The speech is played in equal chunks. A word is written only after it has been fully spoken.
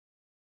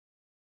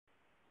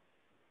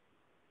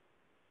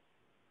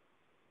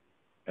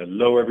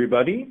Hello,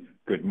 everybody.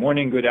 Good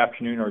morning, good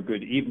afternoon, or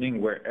good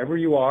evening, wherever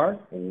you are.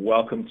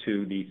 Welcome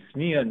to the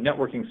SNIA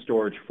Networking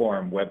Storage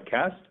Forum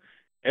webcast.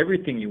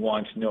 Everything you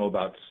want to know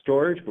about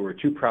storage, but we're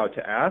too proud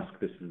to ask.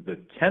 This is the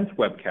 10th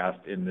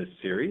webcast in this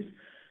series.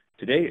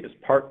 Today is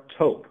part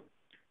taupe,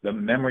 the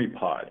memory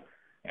pod,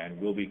 and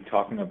we'll be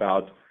talking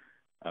about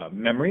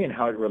memory and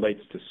how it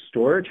relates to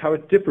storage, how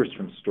it differs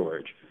from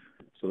storage.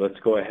 So let's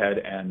go ahead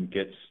and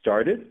get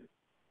started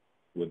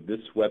with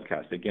this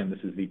webcast. Again,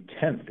 this is the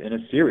 10th in a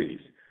series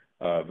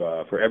of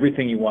for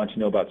everything you want to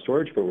know about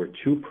storage, but we're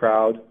too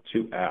proud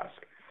to ask.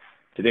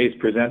 Today's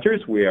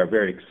presenters, we are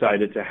very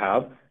excited to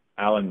have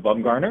Alan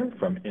Bumgarner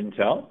from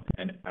Intel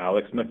and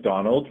Alex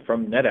McDonald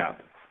from NetApp.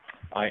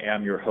 I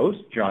am your host,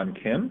 John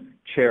Kim,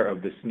 chair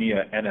of the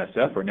SNIA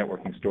NSF, or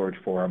Networking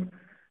Storage Forum,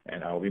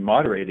 and I will be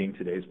moderating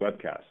today's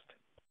webcast.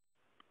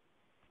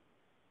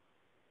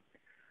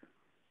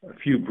 A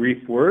few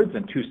brief words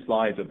and 2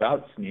 slides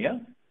about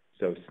SNIA.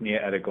 So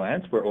SNIA at a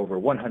glance, we're over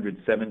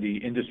 170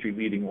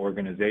 industry-leading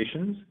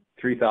organizations,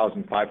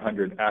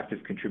 3,500 active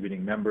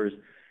contributing members,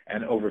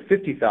 and over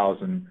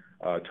 50,000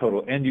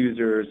 total end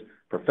users,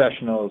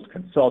 professionals,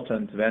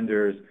 consultants,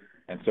 vendors,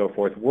 and so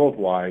forth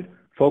worldwide,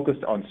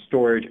 focused on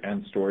storage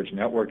and storage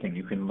networking.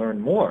 You can learn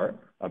more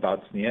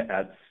about SNIA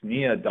at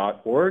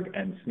snia.org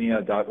and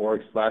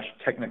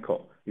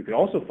snia.org/technical. You can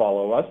also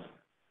follow us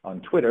on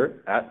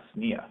Twitter at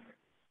SNIA.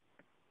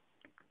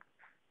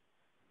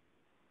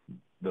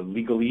 The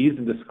legalese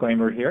and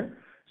disclaimer here.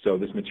 So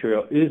this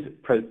material is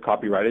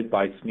copyrighted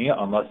by SNIA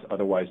unless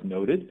otherwise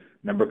noted.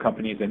 Member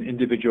companies and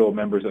individual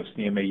members of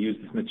SNIA may use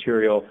this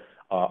material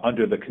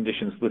under the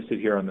conditions listed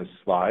here on this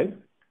slide.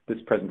 This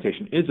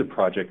presentation is a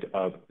project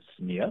of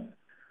SNIA,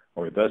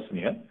 or the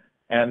SNIA,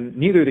 and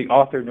neither the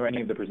author nor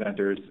any of the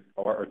presenters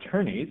are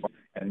attorneys,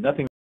 and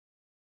nothing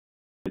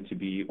to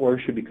be or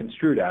should be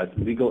construed as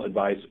legal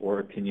advice or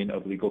opinion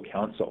of legal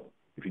counsel.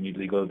 If you need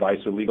legal advice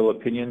or legal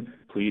opinion,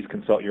 please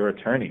consult your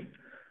attorney.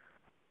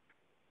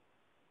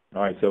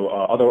 All right, so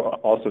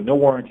also no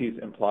warranties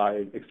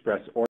implied,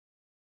 express, or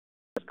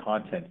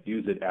content.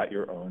 Use it at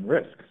your own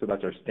risk. So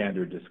that's our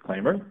standard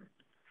disclaimer.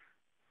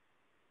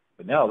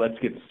 But now let's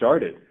get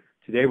started.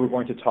 Today we're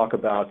going to talk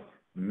about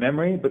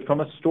memory, but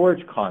from a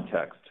storage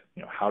context.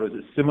 How is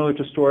it similar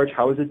to storage?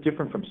 How is it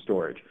different from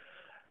storage?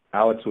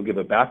 Alex will give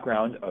a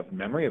background of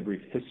memory, a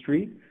brief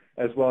history,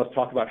 as well as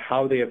talk about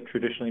how they have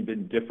traditionally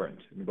been different,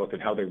 both in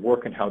how they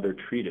work and how they're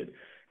treated.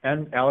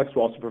 And Alex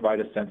will also provide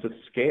a sense of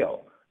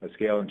scale, a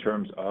scale in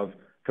terms of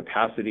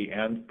capacity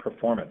and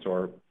performance,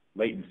 or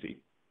latency.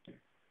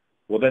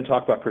 We'll then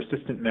talk about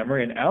persistent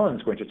memory, and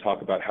Alan's going to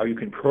talk about how you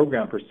can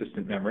program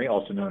persistent memory,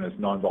 also known as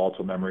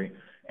non-volatile memory,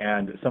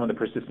 and some of the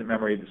persistent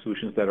memory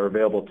solutions that are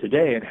available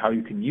today and how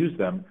you can use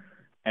them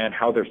and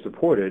how they're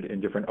supported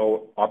in different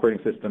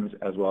operating systems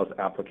as well as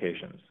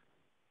applications.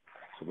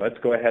 So let's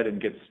go ahead and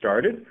get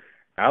started.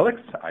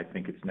 Alex, I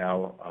think it's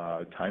now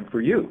time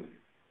for you.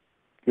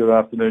 Good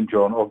afternoon,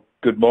 John, or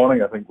good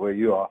morning, I think, where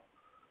you are.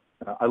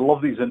 I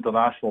love these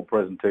international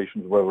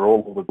presentations where we're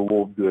all over the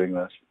globe doing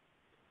this.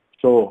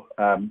 So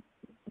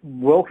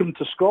welcome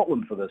to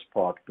Scotland for this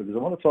part, because I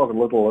want to talk a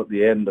little at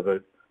the end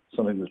about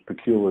something that's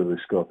peculiarly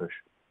Scottish.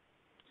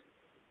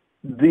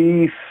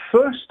 The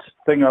first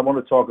thing I want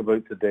to talk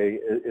about today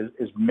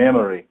is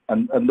memory.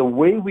 And the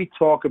way we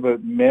talk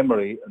about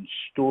memory and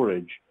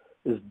storage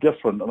is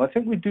different. And I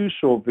think we do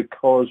so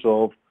because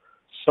of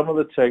some of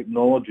the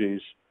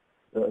technologies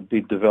that have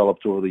been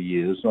developed over the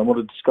years. And I want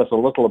to discuss a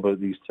little about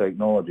these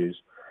technologies.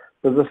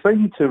 But the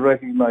thing to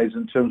recognize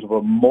in terms of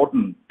a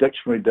modern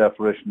dictionary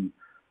definition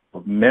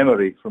of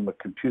memory from a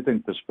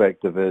computing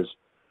perspective is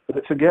that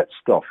it forgets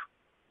stuff.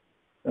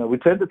 We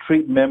tend to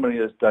treat memory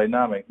as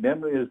dynamic.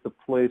 Memory is the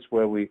place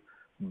where we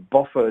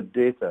buffer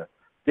data.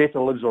 Data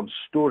lives on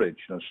storage.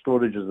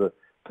 Storage is a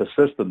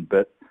persistent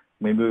bit.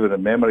 We move it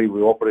in memory,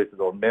 we operate it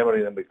on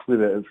memory, and then we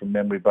clear it out from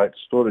memory back to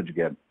storage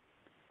again.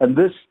 And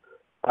this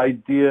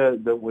idea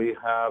that we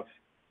have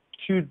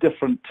 2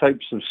 different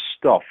types of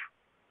stuff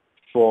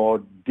for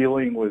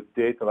dealing with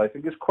data, I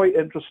think is quite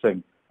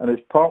interesting, and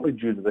it's partly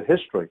due to the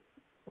history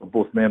of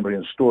both memory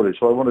and storage.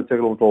 So I want to take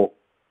a little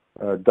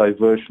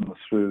diversion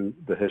through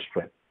the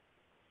history.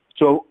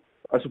 So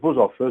I suppose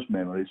our first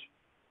memories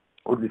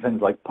would be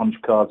things like punch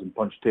cards and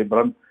punch tape, but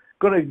I'm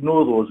going to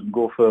ignore those and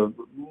go for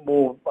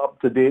more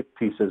up-to-date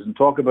pieces and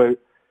talk about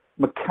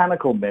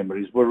mechanical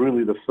memories, were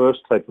really the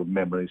first type of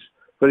memories,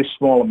 very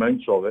small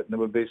amounts of it, and they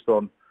were based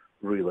on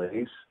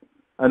relays.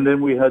 And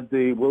then we had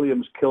the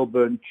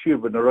Williams-Kilburn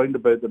tube in around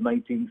about the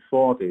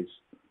 1940s.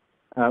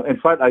 In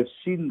fact, I've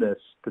seen this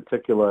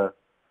particular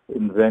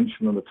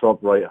invention on the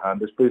top right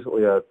hand. It's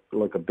basically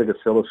like a big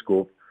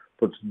oscilloscope,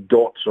 puts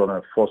dots on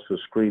a phosphor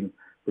screen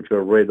which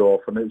are read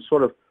off, and it's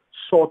sort of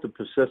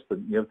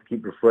persistent. You have to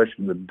keep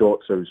refreshing the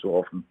dots every so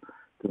often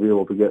to be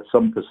able to get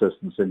some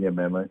persistence in your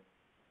memory.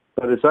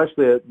 But it's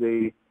actually at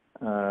the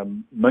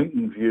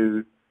Mountain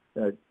View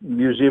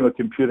Museum of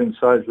Computing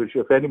Science, which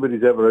if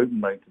anybody's ever out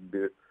in Mountain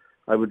View,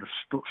 I would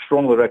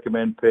strongly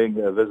recommend paying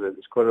it a visit.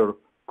 It's quite a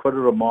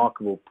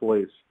remarkable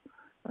place.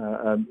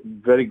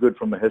 very good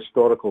from a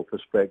historical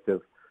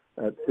perspective.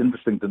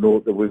 Interesting to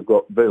note that we've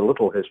got very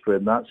little history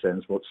in that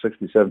sense,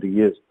 60, 70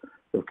 years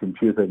of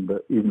computing,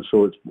 but even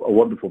so, it's a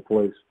wonderful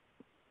place.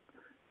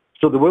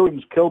 So the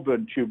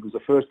Williams-Kilburn tube was the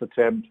first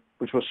attempt,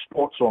 which was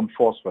spots on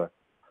phosphor.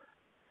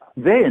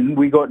 Then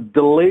we got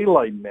delay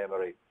line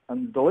memory,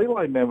 and delay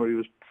line memory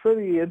was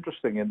pretty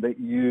interesting in that it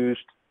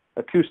used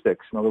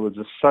acoustics. In other words,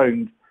 a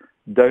sound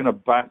down a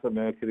bath of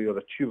mercury or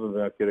a tube of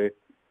mercury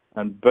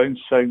and bounce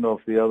sound off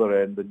the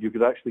other end, and you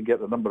could actually get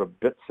the number of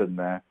bits in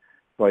there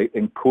by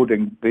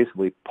encoding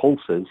basically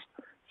pulses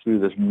through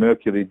this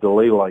mercury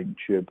delay line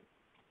tube.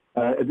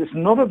 It's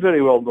not a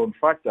very well-known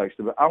fact,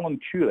 actually, but Alan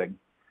Turing,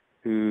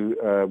 who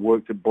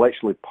worked at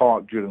Bletchley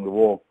Park during the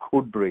war,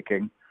 code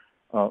breaking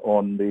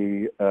on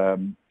the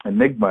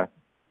Enigma,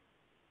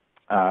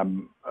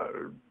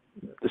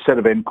 the set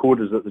of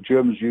encoders that the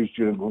Germans used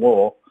during the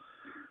war,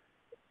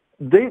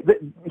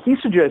 he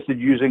suggested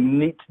using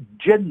neat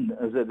gin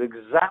as it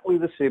exactly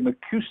the same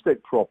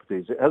acoustic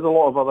properties. It has a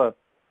lot of other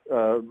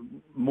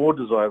more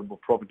desirable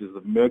properties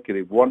than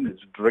mercury. One,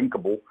 it's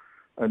drinkable,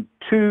 and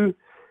two,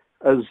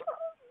 as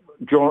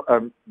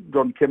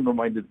John Kim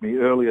reminded me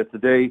earlier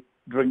today,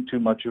 drink too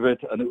much of it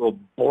and it will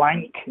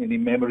blank any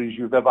memories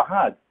you've ever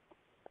had.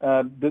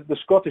 The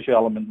Scottish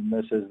element in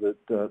this is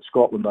that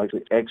Scotland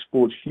actually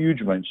exports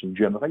huge amounts of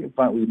gin. I think, in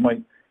fact, we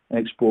might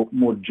export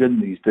more gin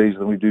these days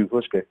than we do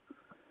whiskey.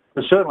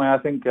 But certainly, I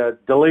think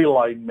delay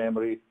line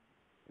memory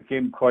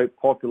became quite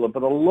popular.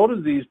 But a lot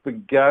of these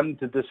began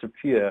to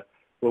disappear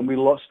when we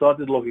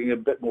started looking a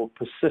bit more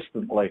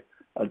persistently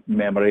at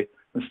memory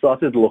and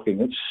started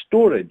looking at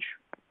storage.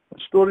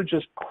 Storage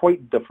is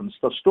quite different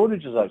stuff.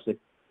 Storage is actually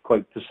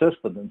quite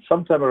persistent. And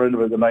sometime around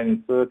about the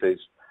 1930s,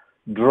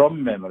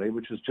 drum memory,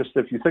 which is just,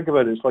 if you think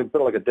about it, it's like a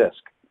bit like a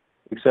disk,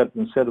 except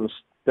instead of a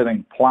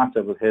spinning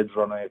platter with heads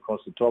running across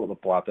the top of the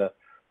platter,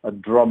 a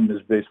drum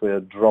is basically a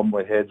drum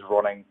with heads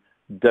running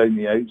down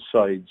the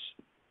outsides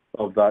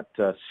of that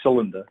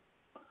cylinder.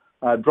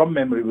 Drum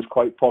memory was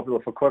quite popular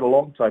for quite a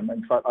long time.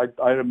 In fact,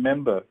 I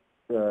remember,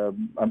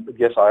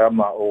 yes, I am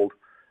that old,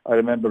 I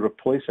remember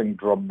replacing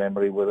drum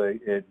memory with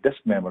a disk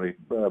memory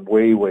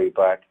way, way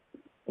back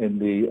in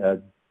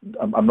the,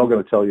 I'm not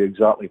going to tell you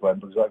exactly when,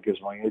 because that gives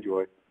my age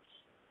away.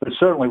 But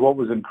certainly what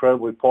was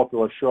incredibly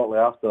popular shortly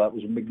after that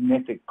was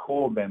magnetic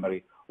core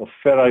memory, or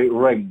ferrite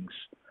rings,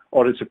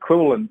 or its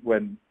equivalent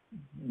when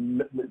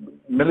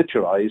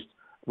miniaturized,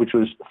 which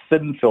was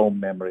thin film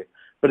memory.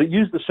 But it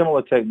used a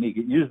similar technique.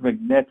 It used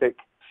magnetic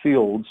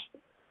fields,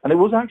 and it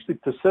was actually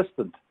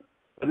persistent.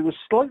 But it was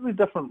slightly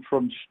different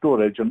from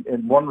storage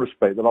in one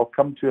respect that I'll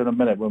come to in a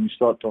minute when we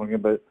start talking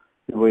about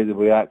the way that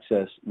we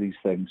access these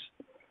things.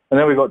 And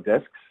then we got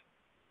disks,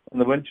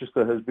 and the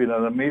Winchester has been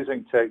an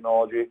amazing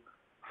technology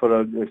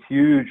for a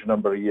huge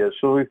number of years.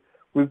 So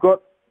we've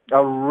got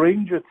a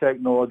range of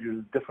technologies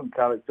with different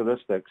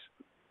characteristics,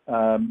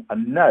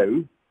 and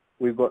now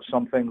we've got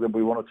something that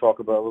we want to talk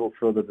about a little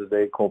further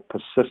today called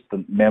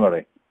persistent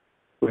memory,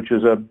 which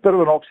is a bit of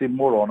an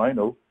oxymoron, I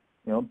know.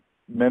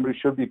 Memory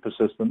should be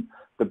persistent,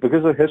 but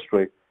because of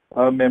history,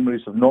 our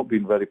memories have not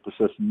been very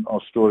persistent,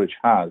 our storage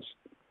has.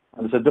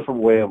 And it's a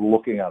different way of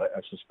looking at it,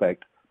 I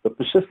suspect. But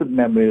persistent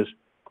memory is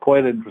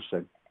quite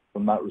interesting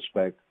from that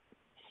respect.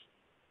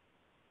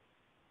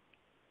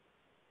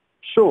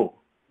 So,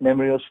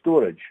 memory or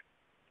storage.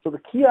 So the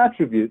key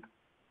attribute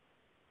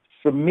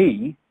for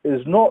me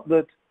is not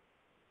that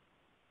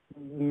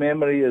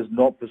memory is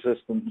not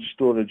persistent and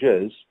storage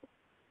is,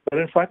 but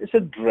in fact it's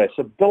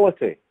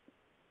addressability.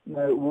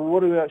 Now,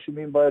 what do we actually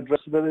mean by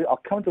addressability? I'll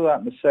come to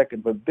that in a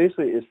second, but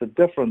basically it's the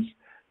difference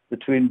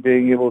between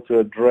being able to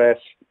address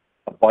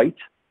a byte,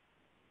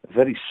 a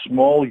very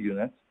small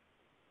unit,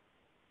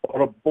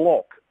 or a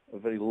block, a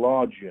very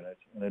large unit.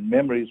 And in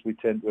memories we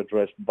tend to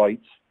address bytes,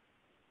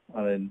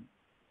 and in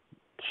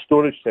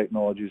storage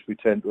technologies we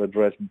tend to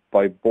address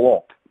by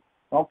block.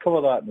 I'll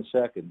cover that in a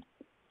second.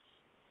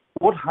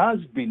 What has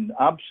been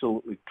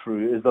absolutely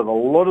true is that a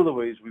lot of the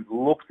ways we've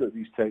looked at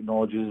these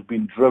technologies has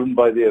been driven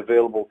by the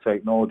available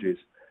technologies,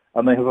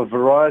 and they have a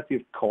variety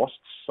of costs,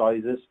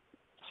 sizes,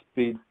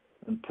 speed,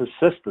 and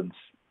persistence,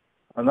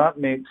 and that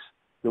makes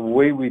the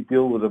way we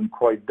deal with them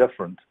quite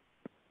different.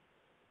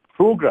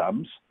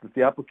 Programs,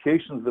 the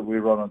applications that we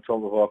run on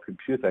top of our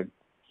computing,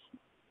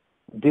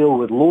 deal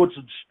with loads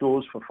and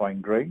stores for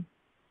fine grain.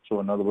 So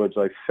in other words,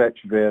 I fetch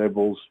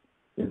variables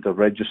into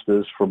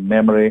registers from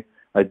memory,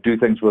 I do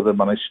things with them,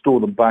 and I store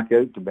them back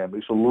out to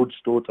memory, so load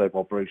store type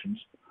operations.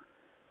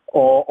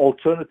 Or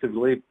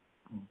alternatively,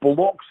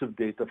 blocks of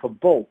data for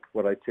bulk,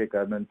 where I take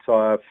an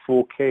entire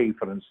 4K,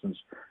 for instance,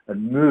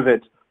 and move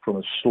it from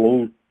a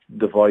slow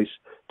device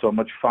to a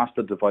much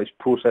faster device,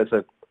 process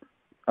it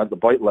at the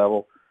byte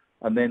level,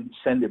 and then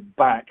send it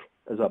back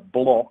as a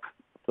block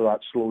to that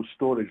slow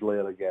storage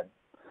layer again.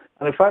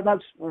 And in fact,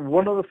 that's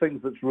one of the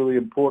things that's really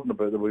important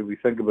about the way we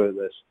think about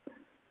this.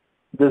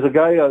 There's a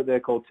guy out there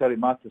called Terry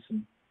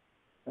Matheson,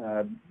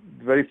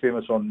 very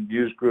famous on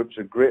news groups,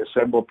 a great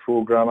assembler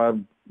programmer,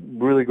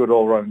 really good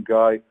all-round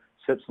guy,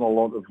 sits in a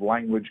lot of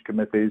language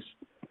committees,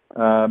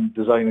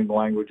 designing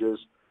languages.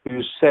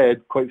 who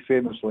said quite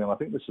famously, and I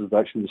think this is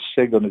actually the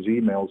SIG on his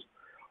emails,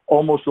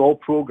 almost all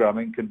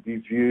programming can be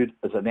viewed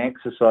as an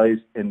exercise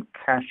in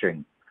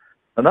caching.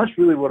 And that's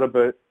really what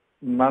about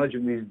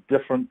managing these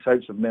different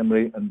types of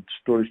memory and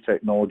storage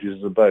technologies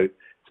is about.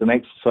 It's an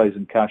exercise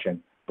in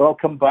caching. But I'll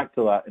come back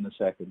to that in a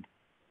second.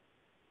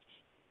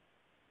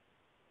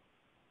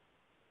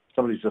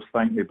 Somebody's just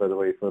thanked me, by the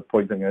way, for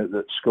pointing out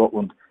that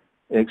Scotland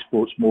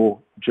exports more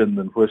gin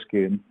than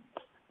whiskey and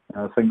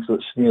thinks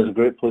that SNIA is a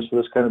great place for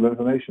this kind of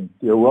information.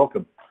 You're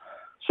welcome.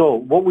 So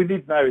what we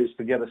need now is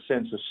to get a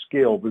sense of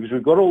scale, because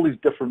we've got all these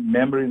different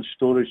memory and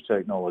storage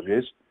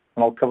technologies,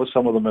 and I'll cover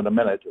some of them in a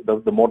minute,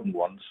 the modern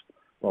ones,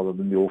 rather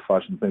than the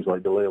old-fashioned things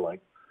like delay lag.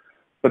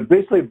 But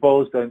basically it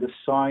boils down to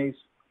size,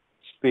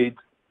 speed,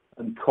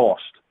 and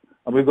cost.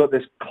 And we've got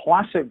this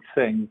classic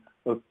thing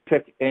of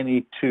pick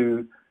any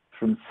two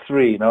from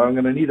three. Now I'm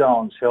going to need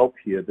Alan's help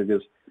here,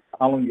 because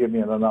Alan gave me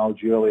an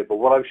analogy earlier, but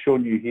what I've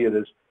shown you here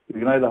is you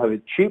can either have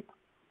it cheap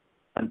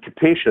and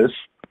capacious,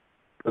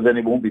 but then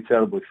it won't be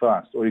terribly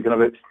fast. Or you can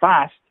have it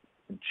fast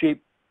and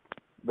cheap,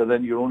 but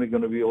then you're only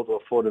going to be able to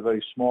afford a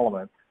very small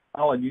amount.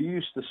 Alan, you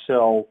used to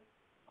sell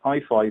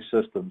hi-fi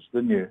systems,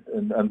 didn't you?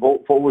 And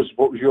what was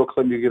your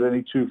claim? You get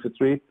any 2 for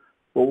 3?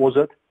 What was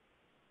it?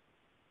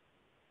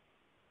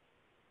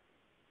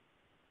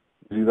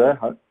 Is he there,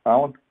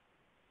 Alan?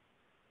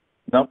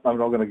 No, I'm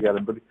not going to get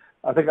him. But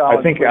I think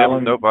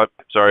Alan. Nope.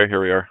 Sorry.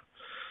 Here we are.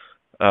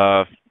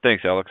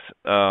 Thanks, Alex.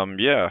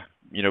 Yeah.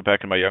 You know, back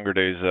in my younger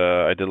days,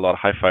 I did a lot of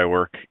hi-fi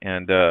work,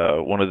 and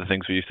one of the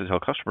things we used to tell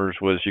customers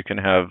was you can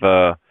have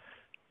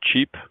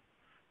cheap,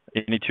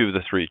 any 2 of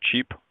the 3,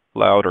 cheap,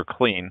 loud, or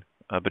clean,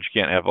 but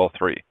you can't have all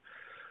 3.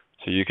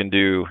 So you can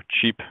do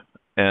cheap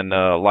and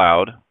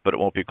loud, but it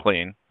won't be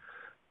clean.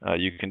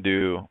 You can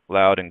do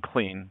loud and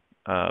clean,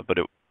 but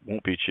it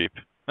won't be cheap.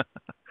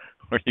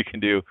 Or you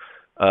can do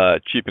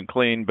cheap and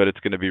clean, but it's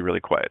going to be really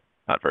quiet,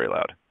 not very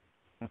loud.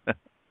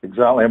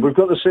 Exactly, and we've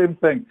got the same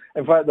thing.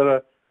 In fact, there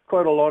are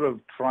quite a lot of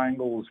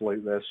triangles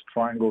like this,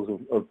 triangles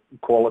of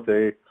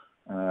quality,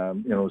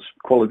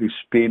 quality,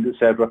 speed,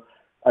 etc.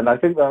 And I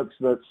think that's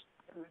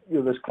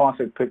this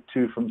classic pick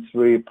 2 from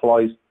 3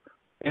 applies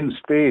in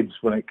spades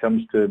when it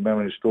comes to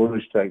memory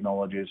storage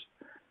technologies.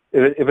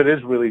 If it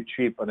is really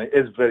cheap and it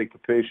is very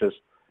capacious,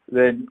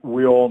 then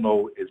we all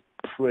know it's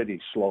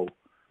pretty slow.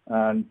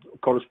 And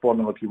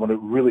correspondingly, if you want it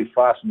really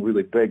fast and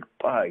really big,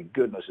 by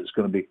goodness, it's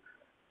going to be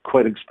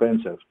quite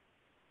expensive.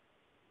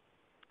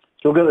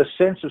 So we've got a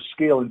sense of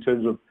scale in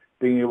terms of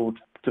being able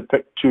to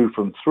pick 2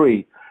 from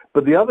 3.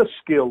 But the other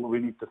scale that we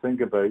need to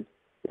think about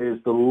is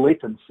the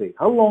latency.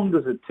 How long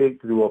does it take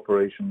to do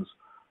operations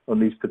on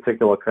these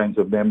particular kinds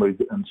of memory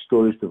and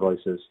storage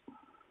devices?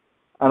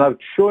 And I'm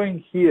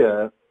showing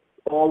here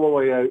all the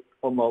way out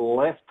on the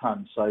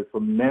left-hand side for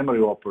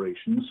memory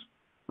operations,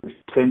 which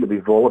tend to be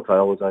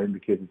volatile, as I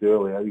indicated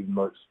earlier, even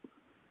though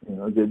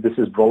it's, this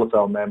is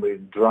volatile memory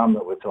and DRAM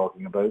that we're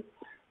talking about.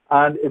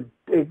 And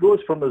it goes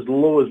from as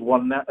low as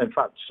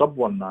sub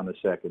 1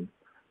 nanosecond,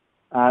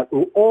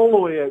 all the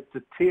way out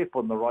to tape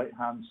on the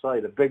right-hand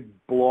side, a big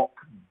block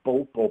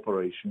bulk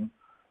operation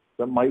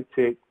that might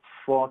take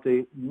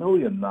 40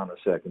 million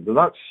nanoseconds. And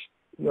that's,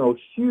 a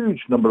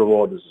huge number of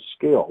orders of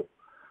scale.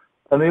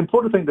 And the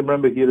important thing to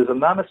remember here is a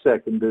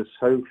nanosecond is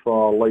how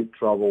far light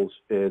travels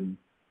in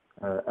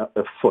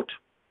a foot.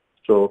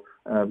 So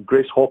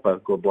Grace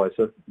Hopper, God bless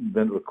her,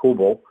 inventor of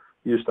COBOL,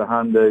 used to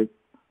hand out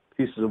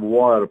pieces of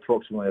wire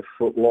approximately a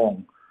foot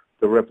long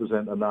to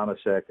represent a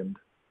nanosecond.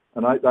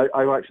 And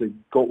I've actually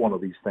got one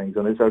of these things,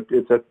 and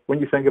when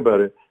you think about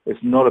it, it's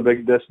not a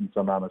big distance, a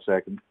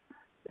nanosecond.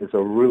 It's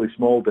a really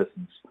small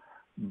distance.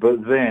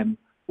 But then,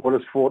 what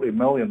does 40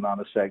 million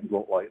nanoseconds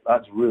look like?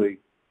 That's really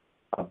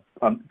a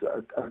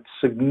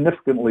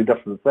significantly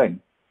different thing.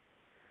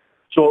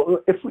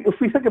 So if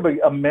we think about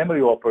a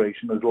memory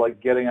operation as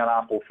like getting an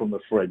apple from the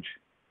fridge,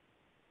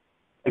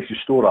 if you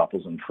store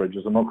apples in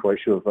fridges, I'm not quite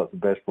sure if that's the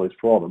best place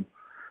for them.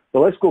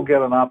 But let's go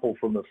get an apple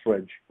from the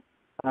fridge.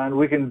 And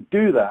we can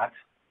do that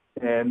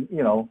in,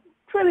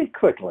 pretty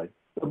quickly,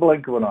 the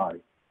blink of an eye.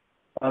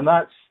 And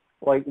that's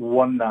like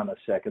 1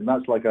 nanosecond.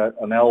 That's like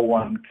an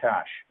L1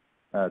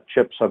 cache.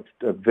 Chips have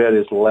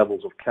various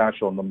levels of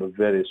cache on them of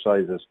various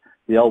sizes.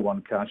 The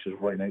L1 cache is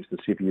right next to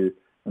the CPU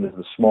and is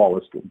the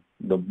smallest,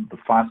 the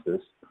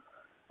fastest.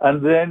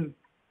 And then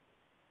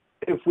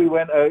if we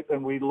went out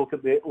and we look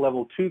at the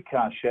level 2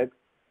 cache hit,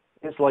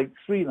 it's like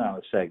 3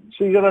 nanoseconds.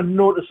 So you get a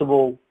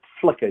noticeable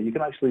flicker. You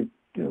can actually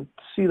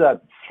see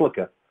that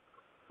flicker.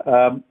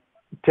 10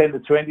 to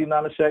 20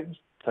 nanoseconds,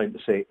 time to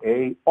say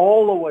A,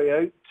 all the way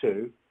out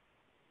to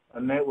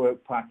a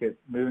network packet,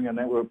 moving a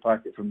network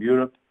packet from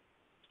Europe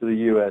to the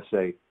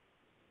USA,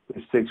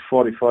 which takes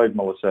 45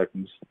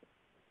 milliseconds,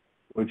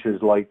 which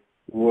is like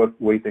worth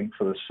waiting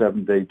for the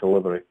 7-day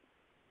delivery.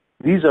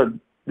 These are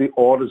the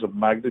orders of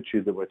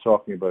magnitude that we're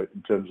talking about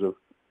in terms of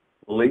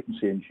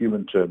latency in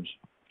human terms.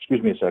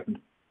 Excuse me a second.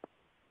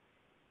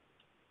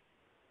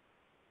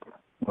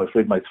 I'm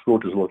afraid my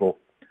throat is a little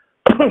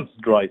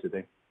dry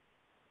today.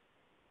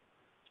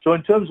 So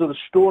in terms of the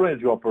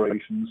storage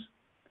operations,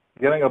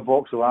 Getting a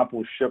box of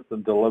apples shipped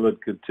and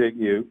delivered could take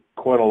you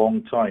quite a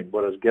long time,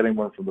 whereas getting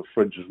one from the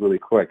fridge is really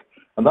quick.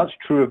 And that's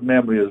true of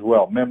memory as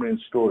well, memory and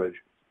storage.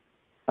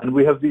 And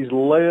we have these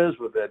layers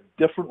with their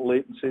different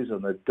latencies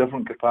and their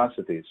different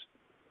capacities.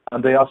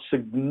 And they are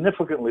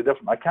significantly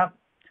different.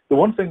 The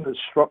one thing that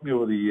struck me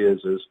over the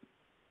years is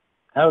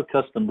how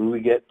accustomed we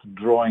get to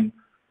drawing,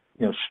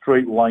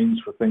 straight lines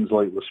for things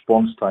like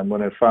response time,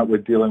 when in fact we're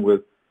dealing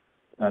with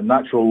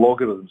natural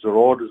logarithms or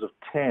orders of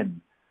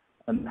 10,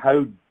 and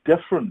how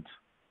different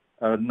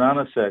a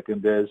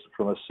nanosecond is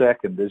from a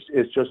second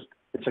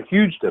it's a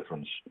huge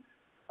difference.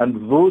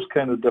 And those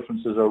kind of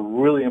differences are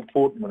really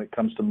important when it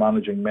comes to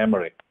managing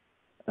memory,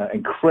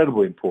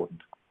 incredibly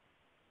important.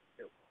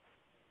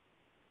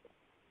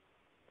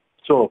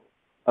 So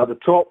at the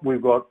top,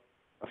 we've got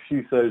a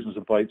few thousands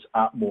of bytes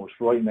at most,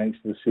 right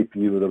next to the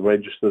CPU with the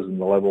registers and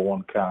the level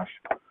 1 cache.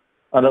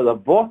 And at the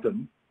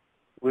bottom,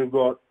 we've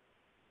got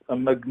a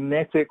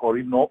magnetic or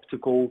even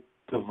optical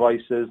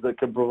devices that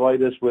can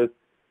provide us with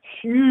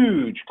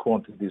huge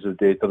quantities of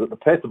data at the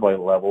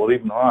petabyte level or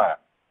even higher.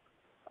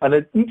 And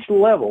at each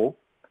level,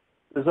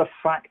 there's a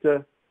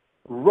factor,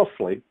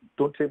 roughly,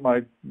 don't take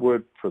my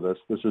word for this,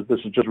 this is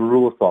just a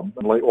rule of thumb,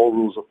 and like all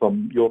rules of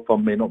thumb, your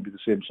thumb may not be the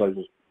same size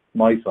as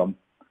my thumb.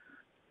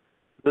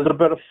 There's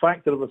about a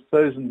factor of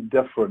 1,000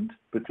 different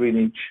between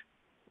each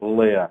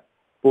layer,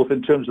 both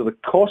in terms of the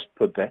cost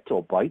per bit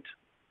or byte,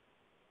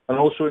 and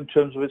also in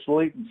terms of its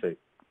latency.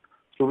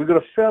 So we've got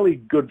a fairly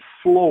good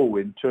flow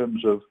in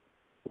terms of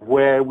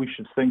where we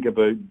should think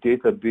about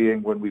data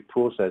being when we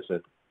process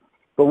it.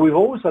 But we've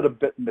always had a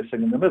bit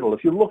missing in the middle.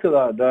 If you look at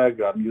that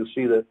diagram, you'll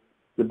see that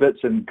the bits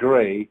in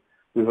grey,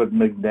 we've had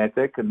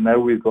magnetic, and now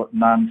we've got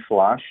NAND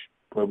flash,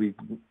 where we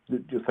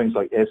do things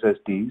like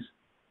SSDs.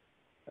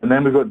 And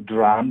then we've got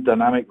DRAM,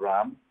 dynamic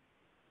RAM,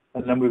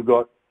 and then we've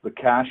got the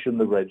cache and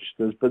the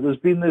registers. But there's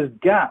been this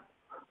gap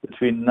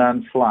between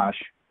NAND flash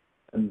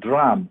and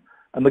DRAM.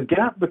 And the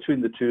gap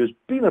between the two has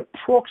been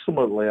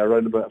approximately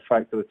around about a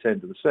factor of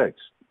 10 to the 6.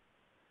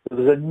 So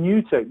there's a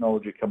new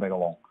technology coming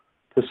along,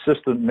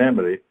 persistent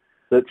memory,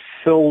 that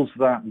fills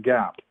that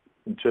gap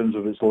in terms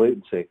of its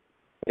latency.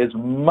 It's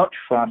much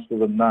faster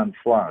than NAND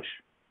flash,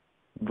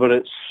 but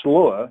it's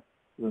slower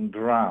than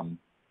DRAM.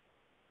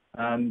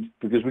 And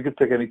because we could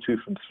pick any two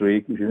from three,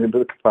 if you think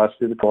about the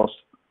capacity, the cost,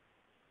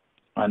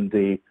 and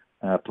the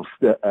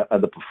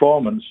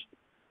performance,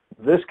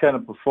 this kind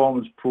of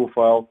performance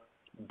profile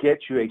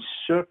gets you a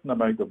certain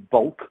amount of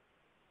bulk,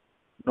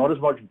 not as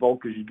much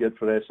bulk as you get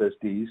for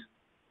SSDs,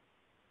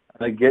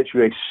 and it gets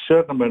you a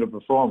certain amount of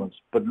performance,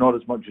 but not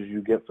as much as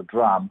you get for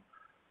DRAM,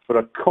 for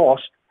a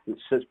cost that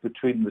sits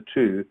between the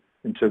two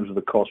in terms of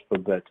the cost per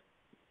bit.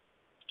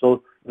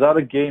 So that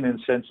again, in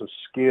sense of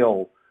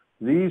scale,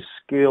 these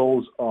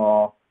scales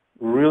are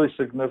really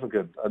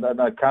significant,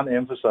 and I can't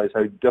emphasize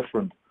how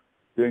different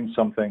doing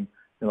something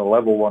in a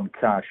level 1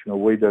 cache,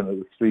 way down at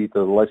the 3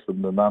 to less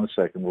than the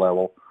nanosecond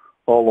level,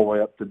 all the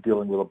way up to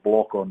dealing with a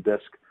block on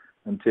disk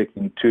and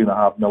taking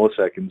 2.5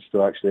 milliseconds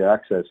to actually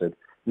access it.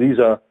 These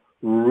are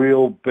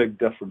real big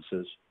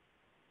differences.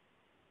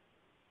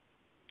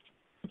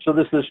 So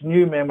there's this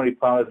new memory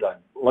paradigm,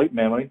 like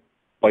memory,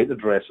 byte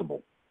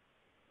addressable.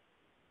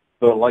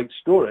 But like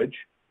storage,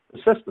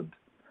 persistent.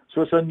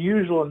 So it's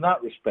unusual in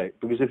that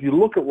respect, because if you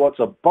look at what's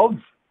above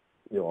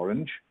the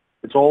orange,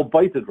 it's all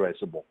byte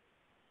addressable.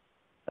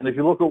 And if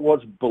you look at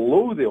what's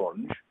below the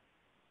orange,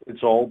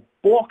 it's all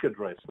block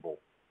addressable.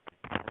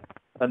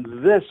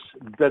 And this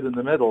bit in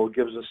the middle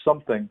gives us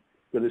something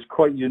that is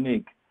quite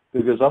unique,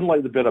 because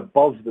unlike the bit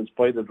above that's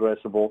byte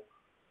addressable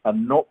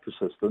and not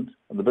persistent,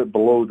 and the bit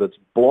below that's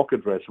block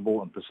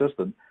addressable and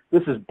persistent,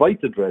 this is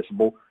byte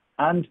addressable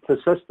and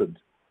persistent.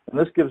 And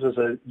this gives us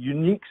a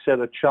unique set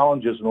of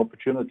challenges and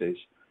opportunities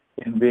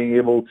in being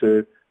able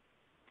to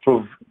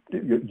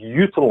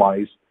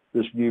utilize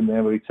this new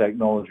memory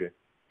technology.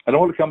 And I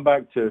want to come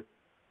back to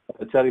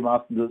Terry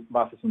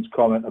Matheson's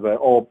comment about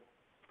all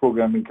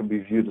programming can be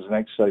viewed as an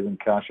exercise in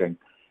caching.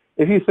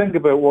 If you think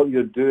about what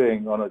you're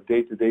doing on a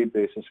day-to-day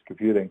basis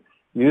computing,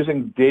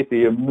 using data,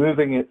 you're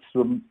moving it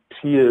from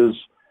tiers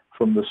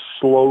from the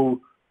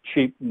slow,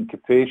 cheap, and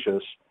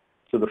capacious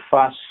to the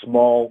fast,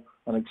 small,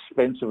 and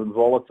expensive and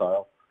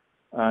volatile,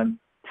 and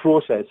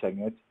processing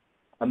it.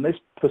 And this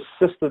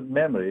persistent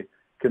memory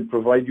can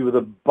provide you with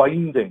a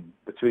binding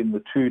between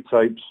the two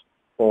types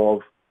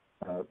of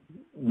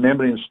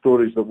memory and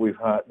storage that we've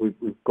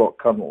got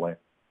currently.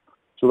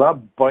 So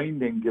that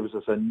binding gives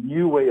us a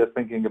new way of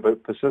thinking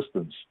about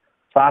persistence,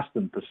 fast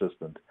and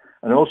persistent.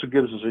 And it also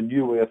gives us a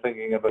new way of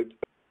thinking about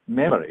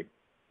memory,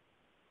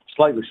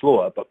 slightly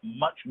slower, but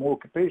much more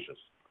capacious.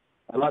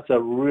 And that's a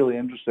really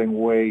interesting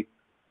way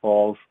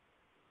of,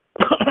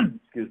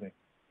 excuse me,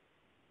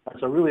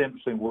 that's a really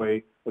interesting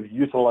way of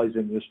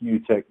utilizing this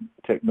new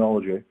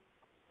technology.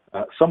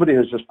 Somebody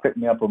has just picked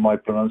me up on my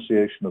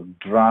pronunciation of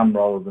DRAM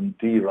rather than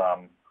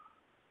DRAM,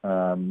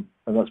 and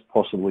that's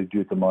possibly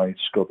due to my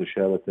Scottish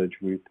heritage.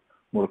 We're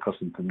more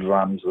accustomed to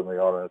DRAMs than we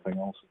are anything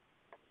else.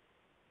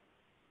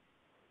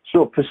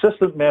 So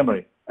persistent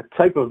memory, a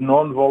type of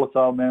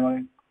non-volatile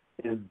memory,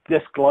 is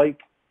disk-like,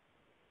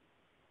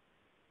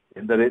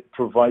 in that it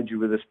provides you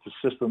with this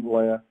persistent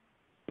layer,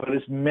 but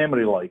it's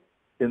memory-like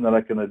in that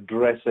I can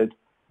address it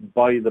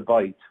by the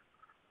byte,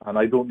 and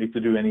I don't need to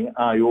do any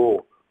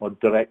I/O or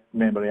direct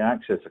memory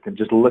access. I can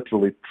just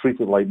literally treat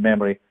it like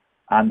memory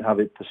and have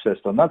it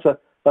persist. And that's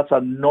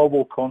a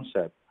novel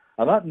concept.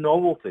 And that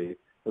novelty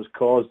has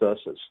caused us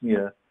at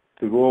SNIA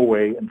to go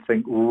away and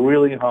think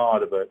really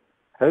hard about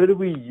how do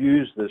we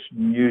use this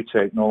new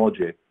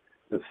technology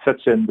that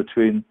fits in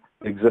between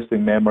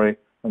existing memory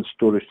and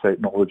storage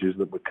technologies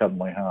that we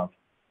currently have.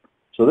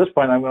 So at this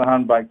point, I'm going to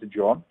hand back to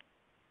John,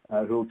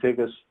 who will take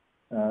us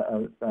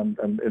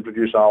and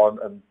introduce Alan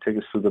and take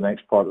us through the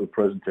next part of the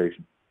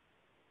presentation.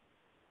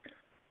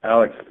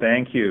 Alex,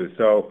 thank you.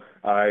 So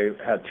I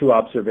had two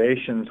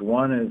observations.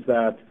 One is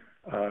that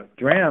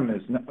DRAM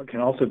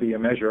can also be a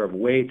measure of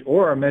weight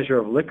or a measure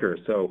of liquor.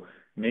 So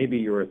maybe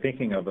you were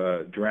thinking of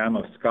a dram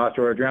of scotch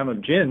or a dram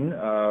of gin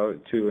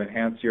to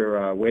enhance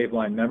your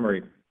waveline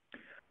memory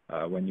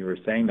when you were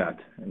saying that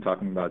and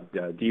talking about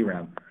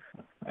DRAM.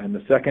 And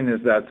the second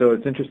is that, so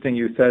it's interesting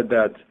you said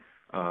that,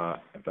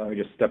 let me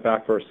just step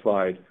back for a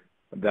slide,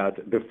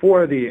 that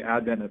before the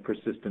advent of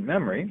persistent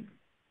memory,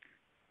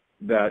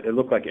 that it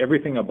looked like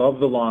everything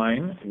above the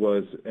line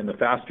was in the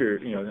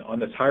faster, on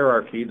this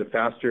hierarchy, the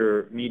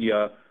faster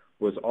media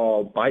was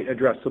all byte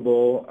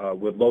addressable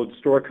with load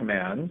store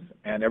commands,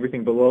 and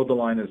everything below the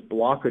line is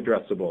block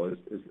addressable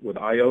is with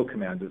I/O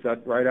commands. Is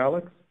that right,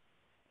 Alex?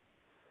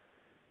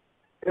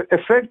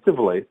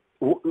 Effectively,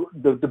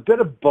 the bit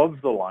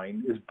above the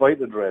line is byte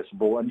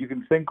addressable, and you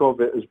can think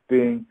of it as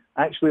being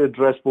actually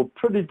addressable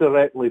pretty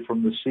directly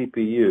from the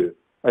CPU.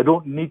 I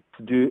don't need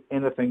to do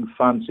anything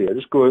fancy. I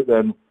just go out there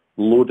and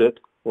load it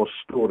or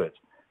store it.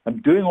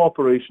 I'm doing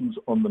operations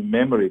on the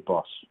memory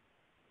bus.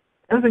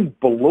 Anything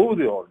below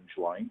the orange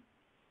line,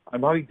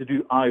 I'm having to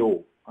do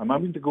I/O. I'm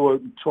having to go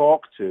out and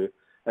talk to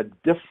a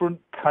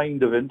different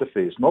kind of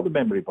interface, not the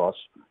memory bus,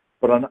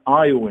 but an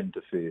I/O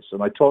interface.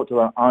 And I talk to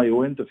that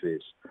I/O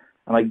interface,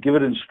 and I give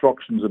it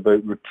instructions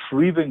about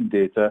retrieving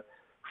data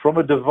from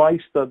a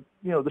device that,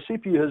 the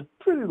CPU has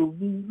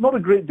not a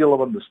great deal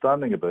of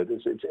understanding about.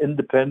 It's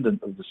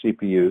independent of the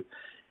CPU.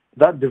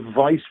 That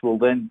device will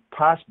then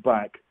pass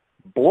back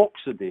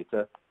blocks of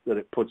data that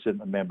it puts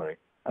into memory.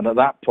 And at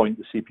that point,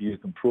 the CPU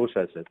can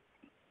process it.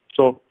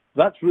 So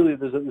that's really,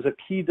 there's a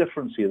key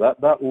difference here.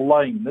 That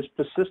line, this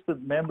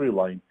persistent memory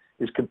line,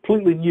 is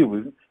completely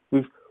new.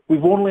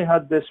 We've only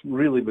had this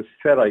really with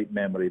ferrite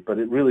memory, but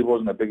it really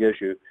wasn't a big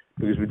issue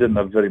because we didn't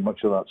have very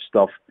much of that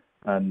stuff,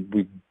 and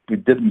we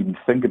didn't even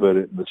think about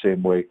it in the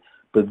same way.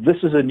 But this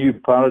is a new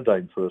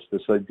paradigm for us,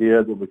 this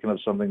idea that we can have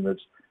something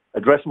that's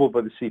addressable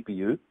by the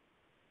CPU.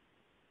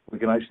 We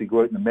can actually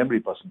go out in the memory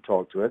bus and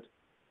talk to it,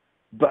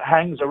 but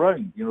hangs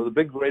around. The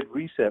big red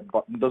reset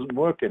button doesn't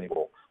work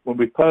anymore. When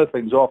we power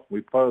things off,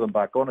 we power them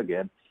back on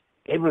again,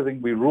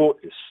 everything we wrote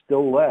is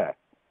still there.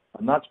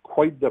 And that's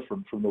quite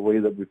different from the way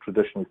that we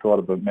traditionally thought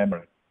about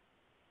memory.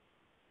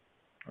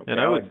 Okay, and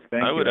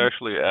I would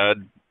actually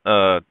add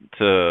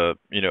to,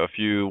 if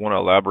you want to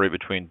elaborate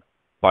between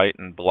byte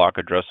and block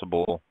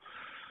addressable,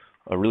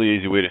 a really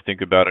easy way to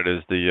think about it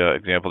is the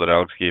example that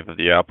Alex gave of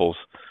the apples.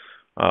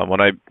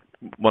 When I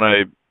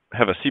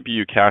have a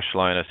CPU cache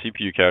line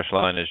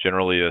is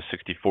generally a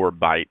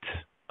 64-byte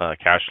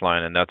cache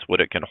line, and that's what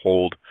it can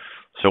hold.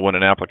 So when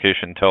an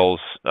application tells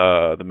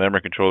the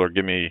memory controller,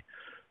 give me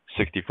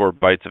 64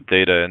 bytes of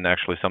data, and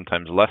actually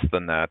sometimes less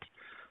than that,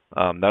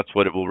 that's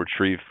what it will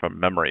retrieve from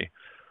memory.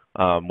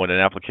 When an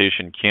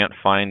application can't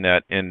find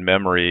that in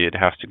memory, it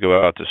has to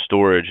go out to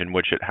storage, in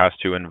which it has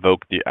to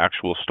invoke the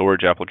actual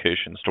storage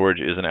application. Storage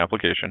is an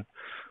application,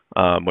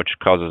 which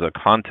causes a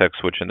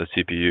context switch in the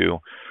CPU,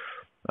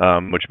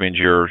 which means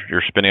you're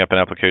spinning up an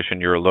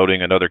application, you're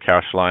loading another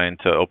cache line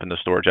to open the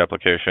storage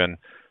application.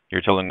 You're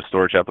telling the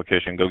storage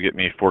application, go get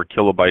me 4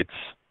 kilobytes,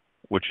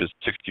 which is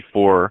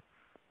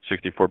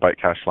 64-byte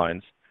cache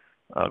lines.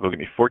 Go get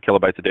me 4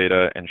 kilobytes of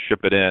data and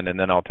ship it in, and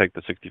then I'll take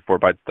the 64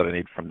 bytes that I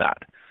need from that.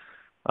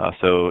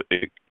 So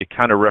it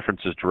kind of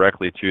references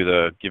directly to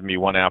the give me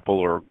one apple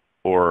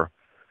or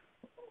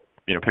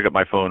pick up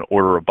my phone,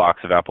 order a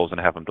box of apples, and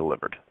have them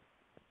delivered,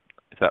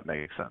 if that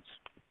makes sense.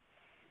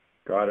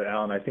 Got it,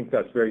 Alan. I think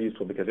that's very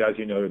useful because, as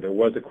you noted, there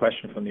was a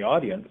question from the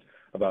audience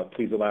about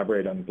please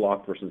elaborate on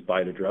block versus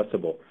byte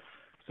addressable.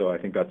 So I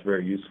think that's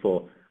very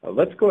useful.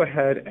 Let's go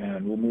ahead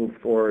and we'll move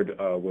forward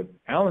with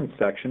Alan's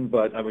section,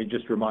 but I would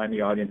just remind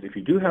the audience, if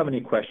you do have any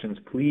questions,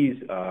 please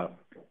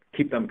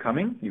keep them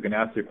coming. You can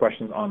ask your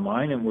questions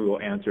online and we will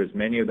answer as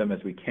many of them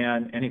as we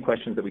can. Any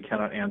questions that we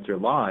cannot answer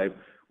live,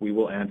 we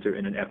will answer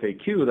in an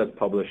FAQ that's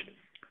published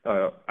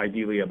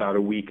ideally about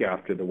a week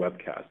after the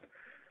webcast.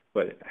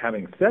 But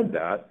having said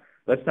that,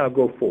 let's now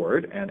go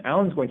forward, and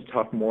Alan's going to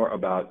talk more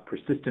about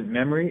persistent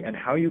memory and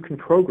how you can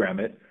program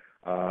it,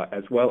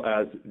 as well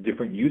as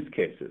different use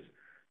cases.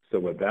 So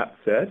with that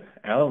said,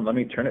 Alan, let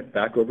me turn it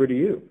back over to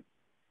you.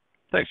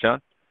 Thanks,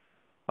 John.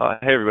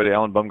 Hey, everybody.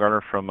 Alan Bumgarner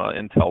from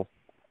Intel.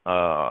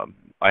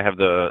 I have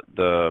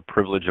the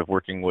privilege of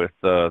working with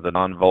the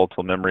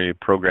non-volatile memory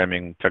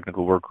programming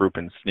technical work group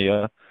in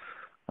SNIA.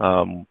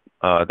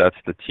 That's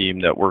the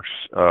team that works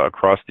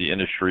across the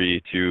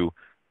industry to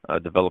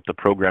develop the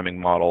programming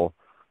model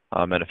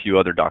and a few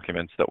other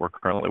documents that we're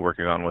currently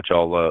working on, which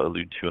I'll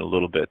allude to in a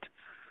little bit.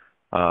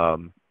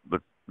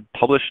 But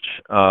published,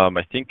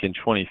 I think in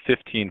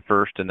 2015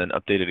 first, and then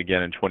updated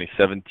again in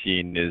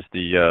 2017, is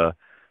the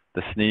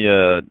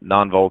SNIA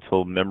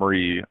non-volatile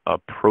memory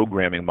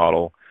programming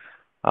model.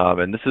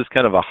 And this is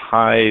kind of a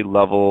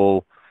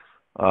high-level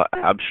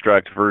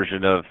abstract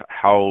version of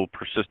how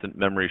persistent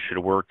memory should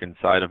work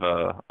inside of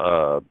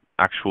a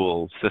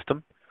actual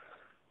system.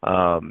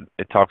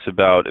 It talks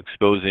about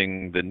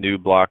exposing the new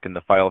block and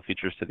the file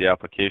features to the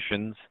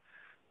applications.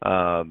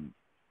 And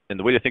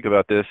the way to think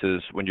about this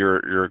is when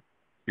your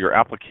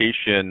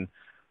application,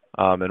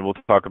 and we'll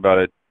talk about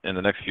it in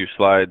the next few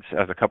slides,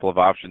 has a couple of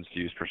options to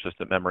use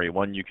persistent memory.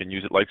 One, you can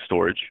use it like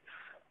storage,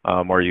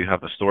 where you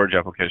have a storage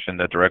application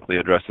that directly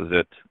addresses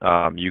it.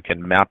 You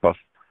can map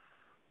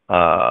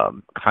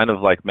kind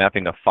of like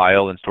mapping a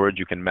file in storage,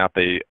 you can map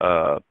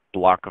a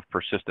block of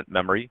persistent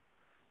memory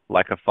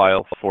like a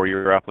file for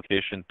your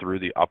application through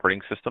the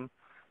operating system.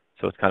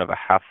 So it's kind of a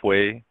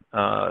halfway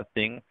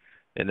thing.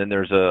 And then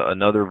there's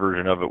another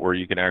version of it where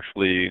you can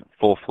actually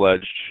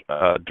full-fledged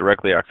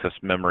directly access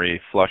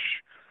memory, flush,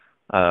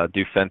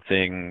 do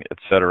fencing,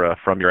 etc.,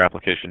 from your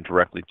application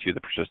directly to the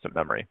persistent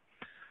memory.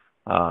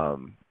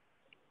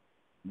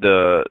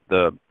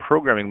 The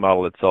programming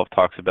model itself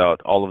talks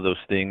about all of those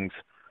things,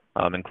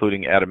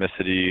 including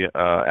atomicity.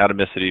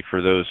 Atomicity,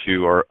 for those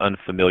who are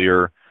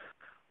unfamiliar,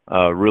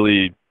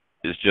 really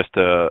is just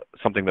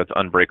something that's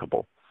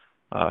unbreakable.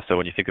 So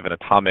when you think of an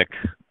atomic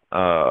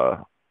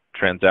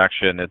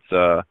transaction, it's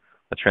a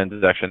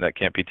transaction that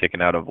can't be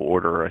taken out of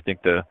order. I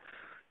think the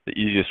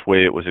easiest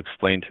way it was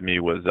explained to me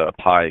was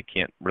pi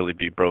can't really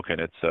be broken.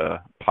 It's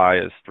pi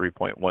is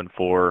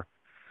 3.14,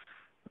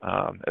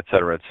 et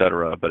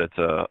cetera, but it's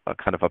a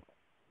kind of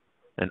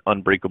an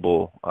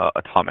unbreakable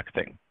atomic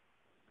thing.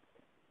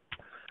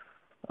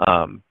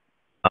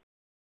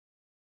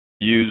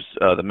 Use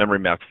the memory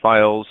mapped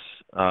files,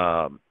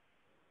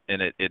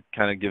 and it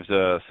kind of gives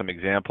some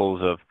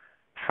examples of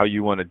how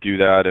you want to do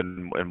that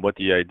and what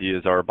the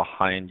ideas are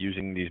behind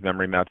using these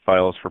memory mapped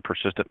files for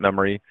persistent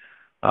memory.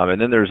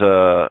 And then there's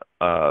the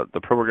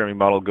programming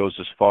model goes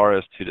as far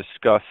as to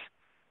discuss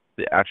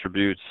the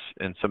attributes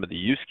and some of the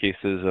use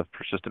cases of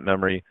persistent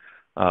memory,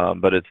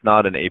 but it's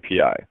not an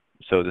API.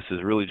 So this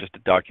is really just a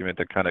document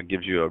that kind of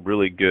gives you a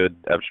really good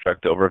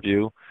abstract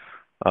overview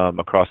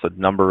across a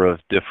number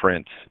of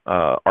different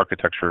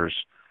architectures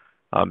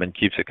and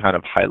keeps it kind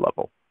of high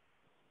level.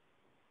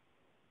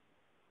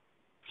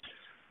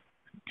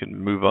 You can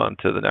move on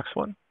to the next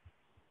one.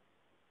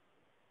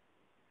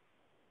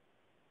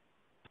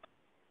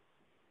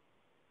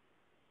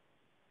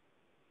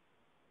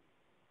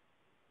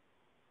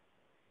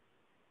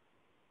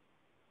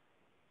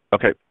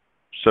 Okay,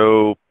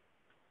 so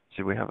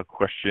see, we have a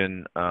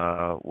question.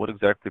 What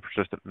exactly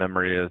persistent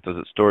memory is? Does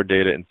it store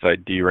data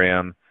inside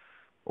DRAM,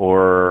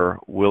 or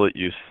will it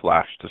use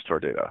flash to store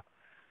data?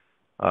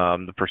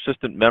 The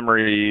persistent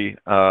memory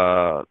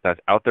that's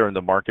out there in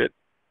the market,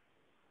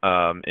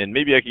 and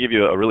maybe I can give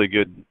you a really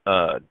good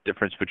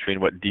difference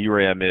between what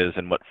DRAM is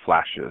and what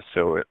flash is.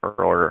 So,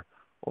 or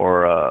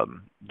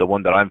the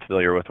one that I'm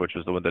familiar with, which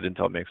is the one that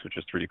Intel makes, which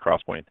is 3D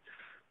Crosspoint.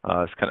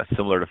 It's kind of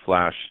similar to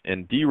flash.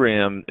 In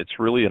DRAM, it's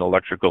really an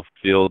electrical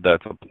field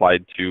that's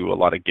applied to a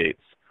lot of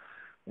gates,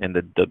 and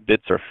the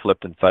bits are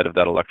flipped inside of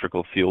that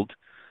electrical field.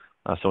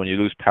 So when you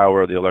lose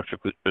power, the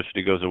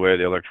electricity goes away,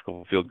 the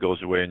electrical field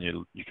goes away, and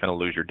you kind of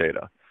lose your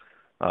data.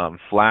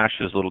 Flash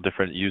is a little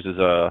different. It uses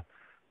a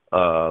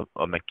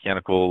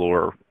mechanical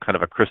or kind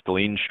of a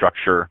crystalline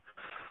structure.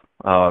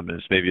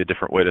 Is maybe a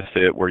different way to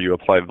say it, where you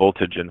apply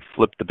voltage and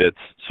flip the bits.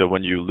 So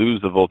when you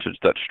lose the voltage,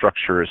 that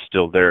structure is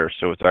still there.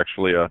 So it's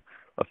actually a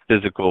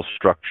physical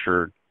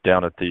structure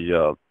down at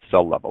the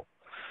cell level.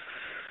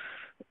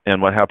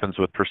 And what happens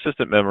with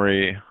persistent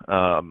memory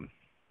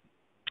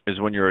is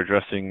when you're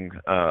addressing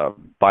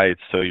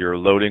bytes, so you're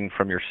loading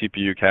from your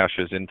CPU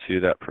caches into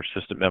that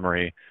persistent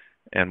memory,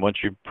 and once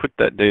you put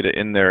that data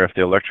in there, if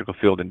the electrical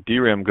field in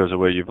DRAM goes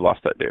away, you've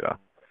lost that data.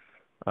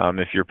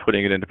 If you're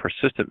putting it into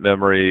persistent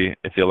memory,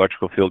 if the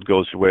electrical field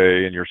goes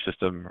away in your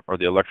system, or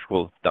the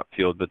electrical, not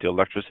field, but the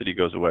electricity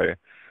goes away,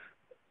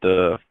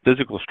 the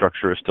physical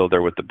structure is still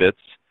there with the bits.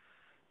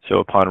 So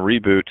upon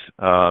reboot,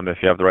 if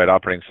you have the right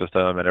operating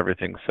system and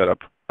everything's set up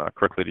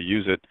correctly to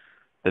use it,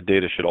 the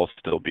data should also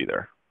still be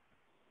there.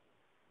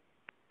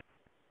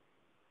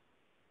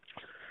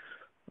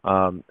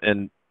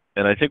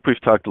 And I think we've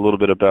talked a little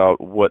bit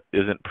about what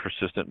isn't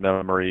persistent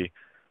memory.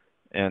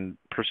 And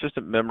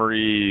persistent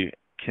memory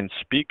can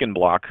speak in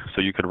block,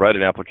 so you could write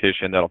an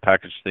application that'll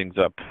package things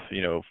up,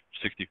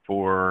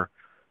 64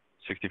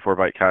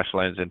 byte cache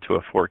lines into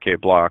a 4K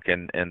block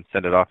and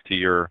send it off to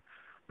your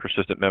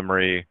persistent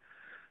memory.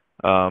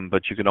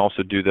 But you can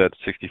also do that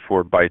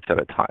 64 bytes at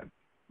a time.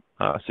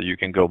 So you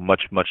can go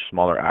much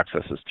smaller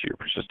accesses to your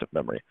persistent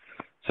memory.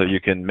 So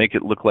you can make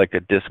it look like a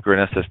disk or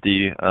an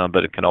SSD,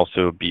 but it can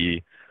also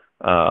be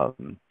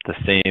the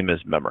same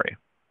as memory.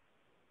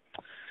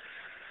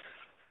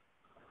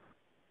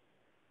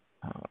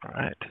 All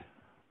right.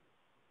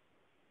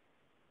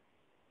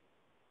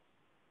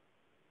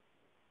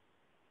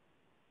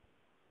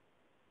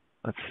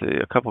 Let's see,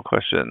 a couple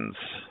questions.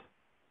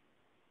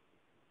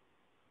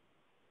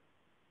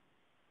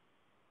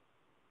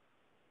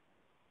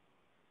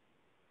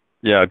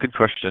 Yeah, good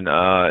question.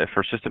 If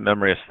persistent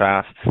memory is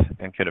fast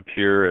and can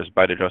appear as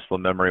byte addressable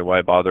memory,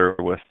 why bother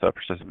with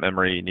persistent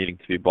memory needing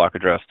to be block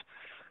addressed?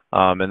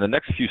 And the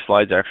next few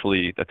slides,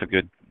 actually, that's a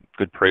good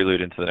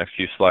prelude into the next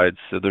few slides.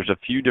 So there's a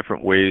few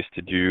different ways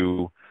to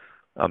do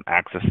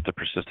access to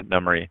persistent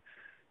memory.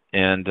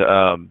 And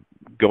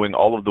going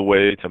all of the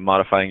way to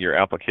modifying your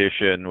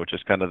application, which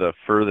is kind of the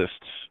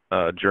furthest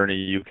journey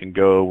you can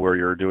go, where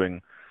you're doing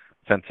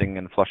fencing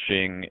and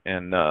flushing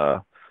and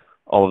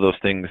all of those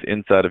things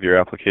inside of your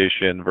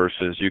application,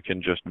 versus you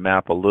can just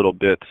map a little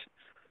bit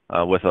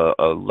with a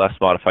less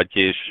modified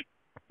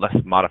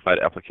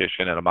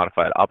application and a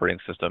modified operating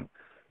system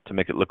to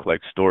make it look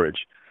like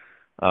storage.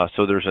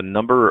 So there's a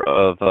number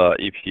of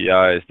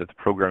APIs that the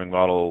programming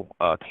model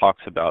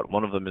talks about.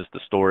 One of them is the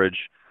storage,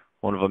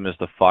 one of them is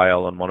the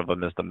file, and one of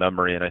them is the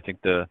memory. And I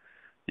think the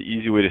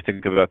easy way to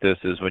think about this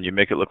is when you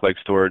make it look like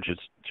storage,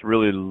 it's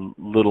really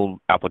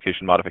little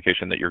application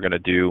modification that you're going to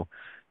do.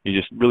 You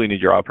just really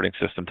need your operating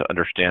system to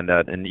understand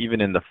that. And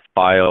even in the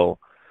file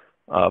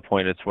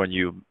point, it's when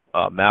you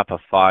map a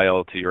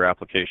file to your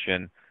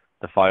application,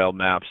 the file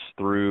maps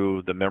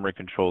through the memory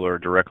controller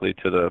directly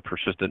to the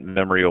persistent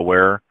memory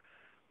aware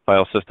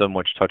file system,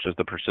 which touches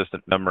the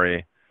persistent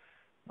memory.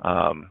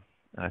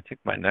 I think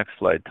my next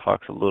slide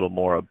talks a little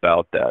more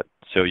about that.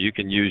 So you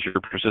can use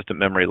your persistent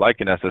memory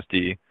like an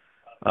SSD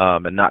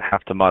and not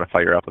have to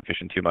modify your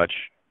application too much.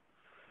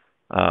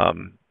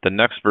 The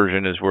next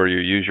version is where you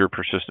use your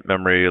persistent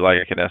memory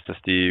like an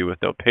SSD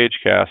with no page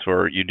cache,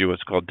 or you do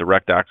what's called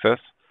direct access.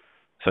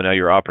 So now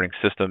your operating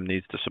system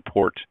needs to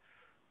support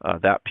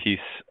that piece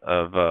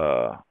of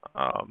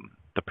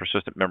the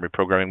persistent memory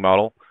programming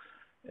model.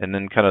 And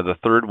then kind of the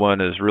third one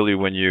is really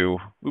when you,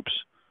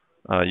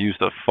 use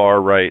the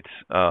far right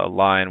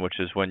line, which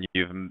is when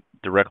you've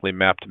directly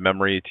mapped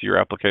memory to your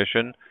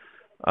application,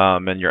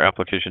 and your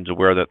application's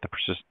aware that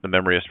the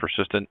memory is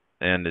persistent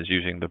and is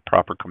using the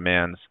proper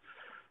commands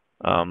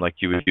like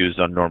you would use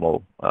on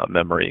normal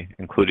memory,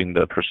 including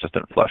the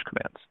persistent flush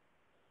commands.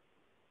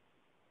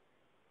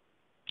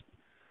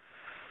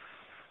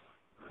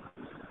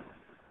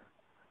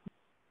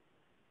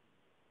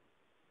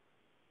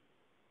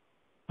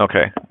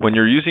 Okay, when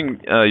you're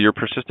using your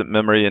persistent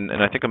memory, and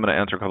I think I'm going to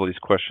answer a couple of these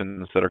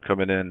questions that are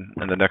coming in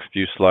the next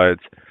few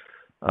slides.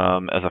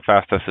 As a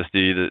fast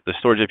SSD, the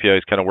storage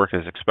APIs kind of work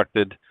as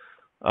expected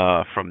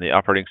from the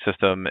operating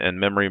system, and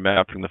memory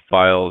mapping the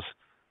files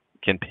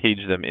can page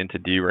them into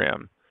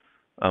DRAM.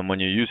 When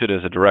you use it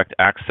as a direct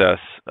access,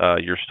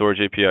 your storage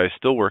APIs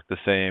still work the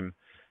same,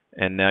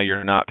 and now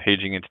you're not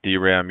paging into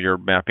DRAM, you're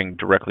mapping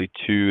directly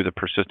to the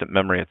persistent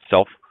memory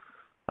itself,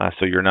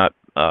 so you're not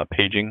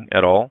paging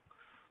at all.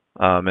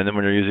 And then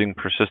when you're using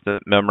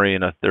persistent memory,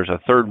 and there's a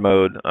third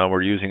mode,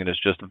 we're using it as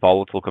just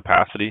volatile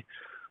capacity.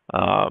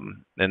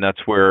 And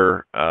that's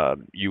where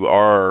you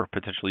are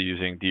potentially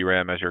using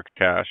DRAM as your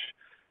cache,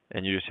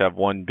 and you just have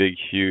one big,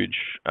 huge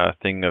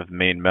thing of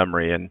main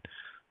memory. And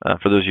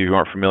for those of you who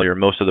aren't familiar,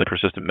 most of the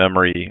persistent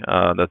memory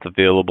that's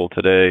available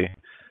today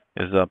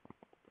is a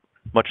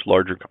much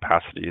larger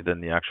capacity than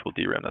the actual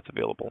DRAM that's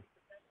available.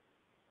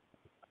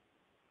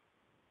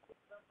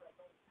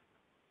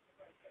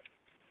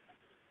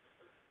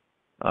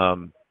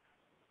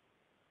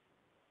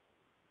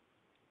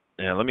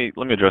 Yeah, let me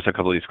address a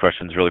couple of these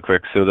questions really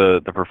quick. So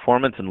the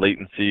performance and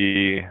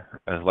latency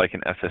as like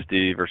an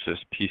SSD versus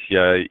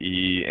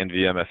PCIe,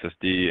 NVMe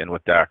SSD, and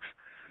with DACs.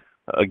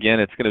 Again,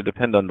 it's going to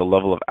depend on the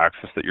level of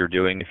access that you're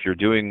doing. If you're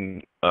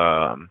doing,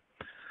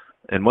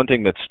 and one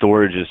thing that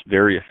storage is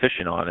very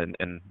efficient on,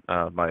 and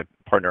my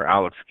partner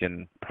Alex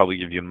can probably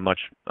give you a much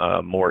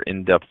more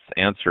in-depth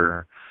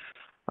answer,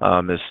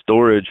 is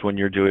storage when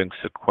you're doing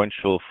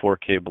sequential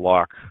 4K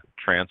block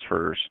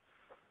transfers,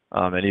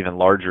 and even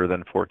larger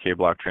than 4K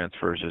block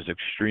transfers, is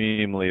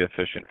extremely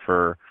efficient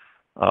for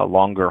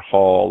longer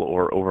haul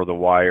or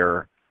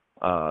over-the-wire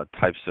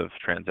types of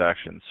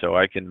transactions. So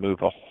I can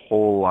move a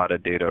whole lot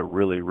of data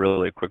really,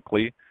 really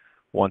quickly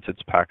once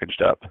it's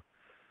packaged up.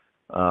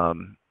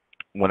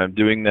 When I'm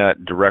doing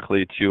that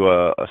directly to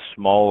a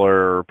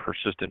smaller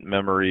persistent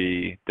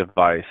memory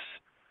device,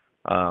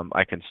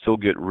 I can still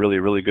get really,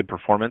 really good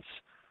performance,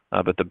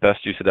 but the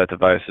best use of that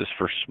device is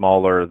for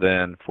smaller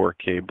than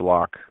 4K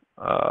block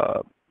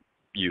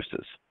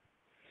uses.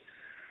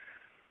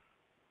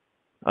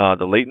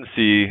 The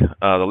latency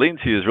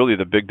is really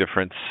the big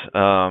difference.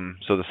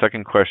 So the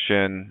second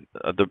question,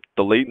 the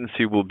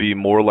latency will be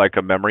more like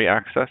a memory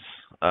access.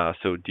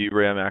 So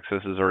DRAM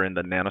accesses are in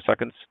the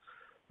nanoseconds,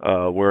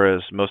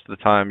 whereas most of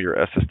the time your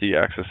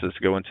SSD accesses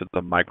go into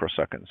the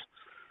microseconds.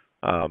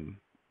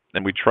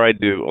 And we tried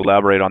to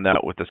elaborate on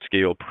that with the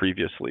scale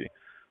previously.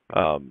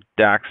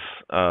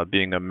 DACs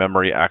being a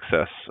memory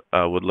access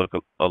would look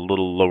a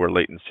little lower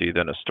latency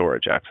than a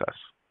storage access.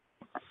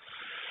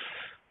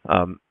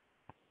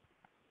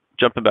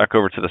 jumping back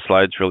over to the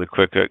slides really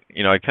quick,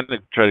 I kind of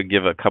try to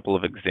give a couple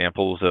of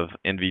examples of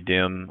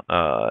NVDIM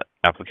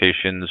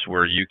applications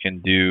where you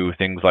can do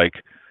things like,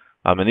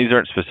 and these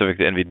aren't specific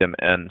to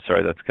NVDIM-N,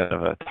 sorry, that's kind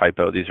of a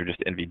typo. These are just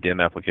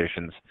NVDIM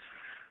applications,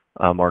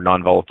 or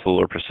non-volatile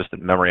or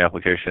persistent memory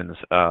applications.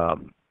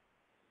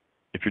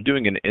 If you're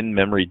doing an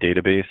in-memory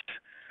database,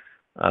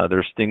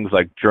 there's things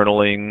like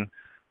journaling,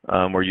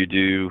 where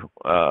you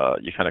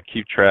kind of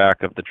keep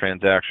track of the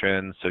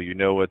transactions, so you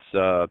know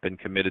what's been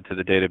committed to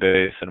the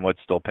database and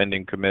what's still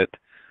pending commit,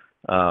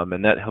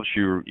 and that helps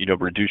you,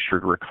 reduce your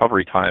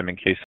recovery time in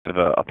case of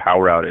a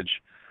power outage,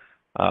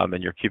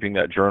 and you're keeping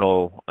that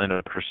journal in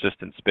a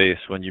persistent space.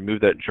 When you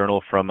move that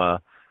journal from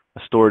a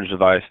storage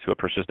device to a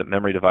persistent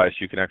memory device,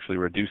 you can actually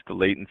reduce the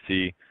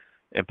latency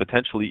and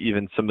potentially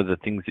even some of the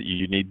things that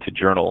you need to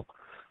journal.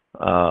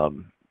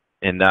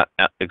 In that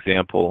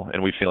example,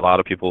 and we've seen a lot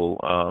of people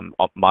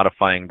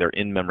modifying their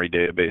in-memory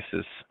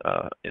databases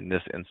in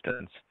this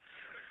instance.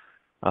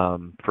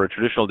 For a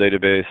traditional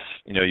database,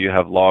 you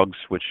have logs,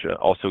 which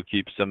also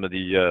keep some of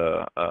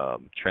the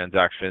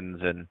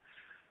transactions, and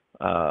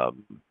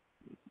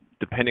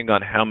depending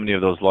on how many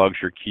of those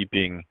logs you're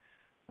keeping,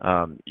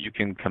 you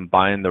can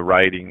combine the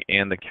writing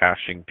and the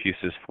caching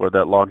pieces for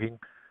that logging,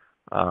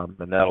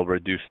 and that'll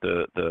reduce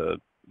the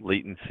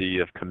latency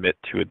of commit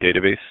to a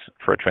database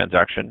for a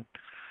transaction.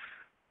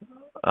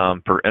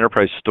 For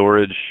enterprise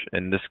storage,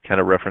 and this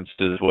kind of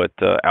references what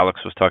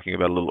Alex was talking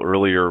about a little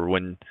earlier,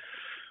 when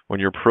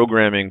you're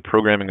programming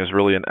is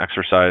really an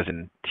exercise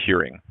in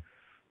tiering,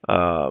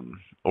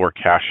 or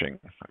caching,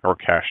 or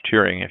cache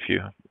tiering if you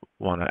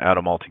want to add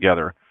them all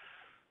together.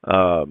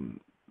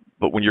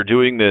 But when you're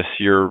doing this,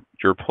 you're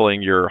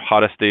pulling your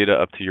hottest data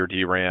up to your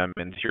DRAM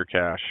into your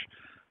cache.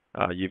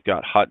 You've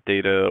got hot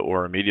data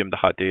or medium to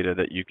hot data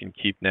that you can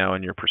keep now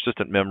in your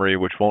persistent memory,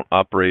 which won't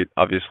operate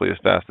obviously as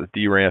fast as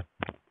DRAM,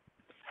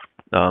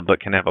 but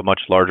can have a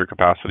much larger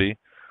capacity.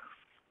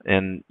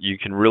 And you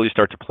can really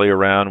start to play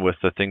around with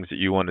the things that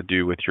you want to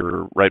do with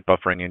your write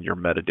buffering and your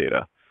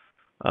metadata,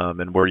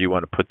 and where you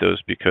want to put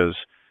those, because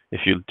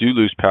if you do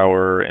lose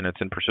power and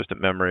it's in persistent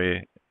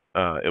memory,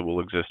 it will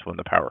exist when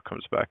the power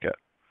comes back at,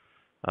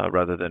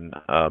 rather than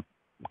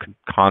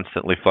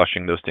constantly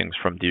flushing those things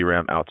from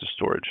DRAM out to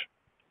storage.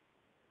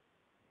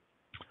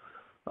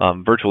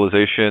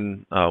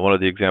 Virtualization, one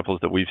of the examples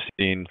that we've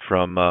seen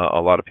from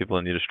a lot of people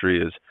in the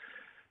industry is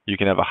you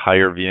can have a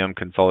higher VM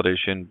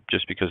consolidation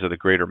just because of the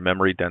greater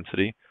memory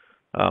density.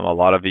 A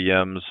lot of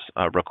VMs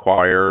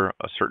require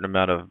a certain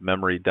amount of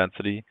memory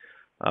density,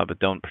 but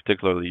don't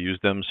particularly use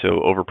them,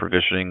 so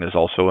over-provisioning is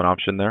also an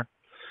option there.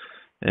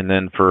 And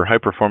then for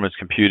high-performance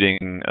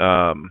computing,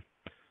 I'm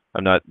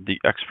not the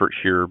expert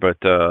here, but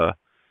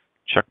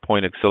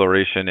checkpoint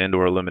acceleration and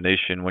or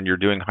elimination, when you're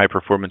doing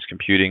high-performance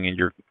computing and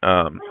you're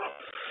a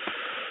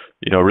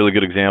really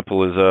good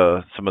example is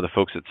some of the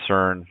folks at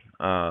CERN,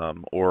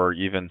 or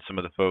even some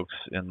of the folks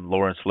in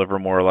Lawrence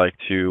Livermore like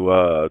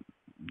to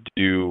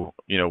do,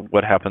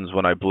 what happens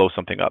when I blow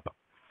something up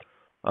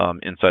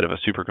inside of a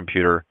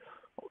supercomputer.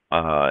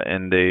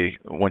 And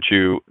once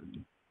you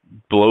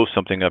blow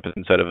something up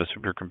inside of a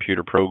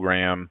supercomputer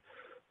program,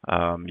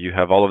 you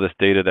have all of this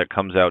data that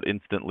comes out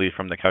instantly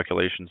from the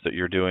calculations that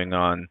you're doing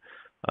on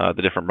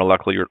the different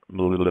molecular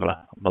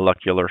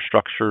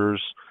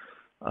structures,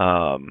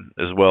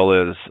 as well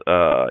as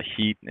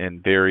heat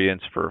and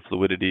variance for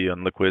fluidity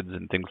on liquids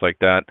and things like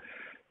that.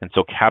 And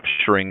so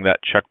capturing that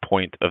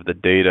checkpoint of the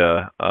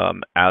data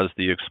as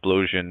the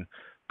explosion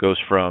goes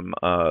from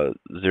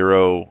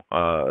 0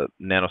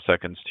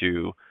 nanoseconds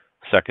to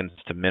seconds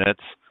to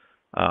minutes,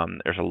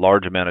 there's a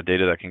large amount of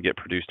data that can get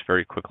produced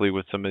very quickly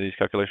with some of these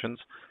calculations.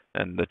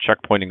 And the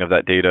checkpointing of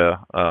that data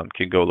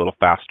can go a little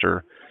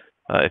faster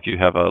if you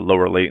have a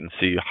lower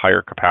latency,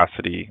 higher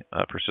capacity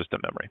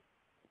persistent memory.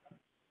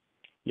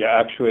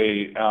 Yeah,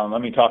 actually,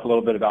 let me talk a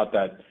little bit about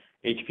that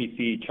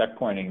HPC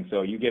checkpointing.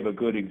 So you gave a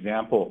good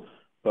example,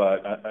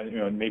 but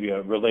maybe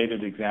a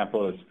related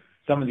example is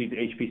some of these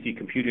HPC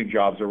computing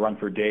jobs are run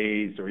for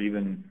days or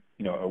even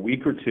a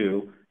week or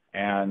two,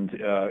 and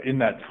in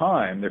that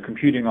time they're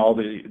computing a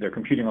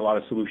lot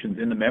of solutions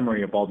in the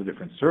memory of all the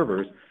different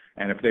servers.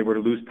 And if they were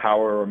to lose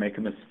power or make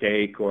a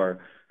mistake or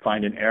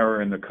find an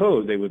error in the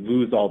code, they would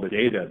lose all the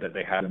data that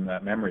they had in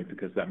that memory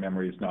because that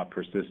memory is not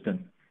persistent.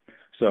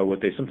 So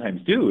what they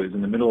sometimes do is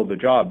in the middle of the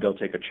job, they'll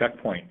take a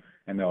checkpoint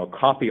and they'll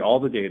copy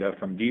all the data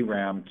from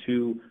DRAM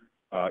to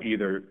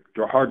either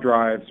hard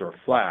drives or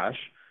flash,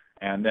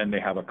 and then they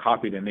have a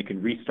copy, then they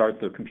can restart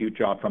the compute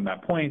job from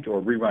that point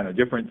or rerun a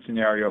different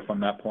scenario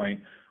from that point,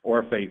 or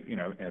if they,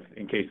 if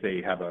in case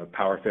they have a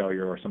power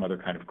failure or some other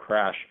kind of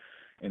crash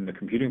in the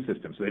computing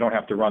system. So they don't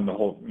have to run the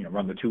whole,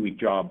 run the 2-week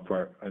job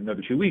for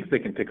another 2 weeks, they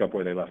can pick up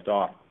where they left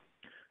off.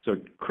 So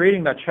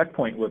creating that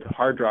checkpoint with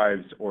hard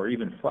drives or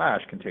even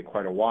flash can take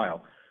quite a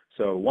while.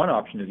 So one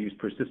option is use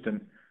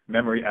persistent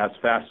memory as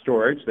fast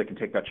storage. They can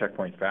take that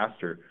checkpoint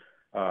faster.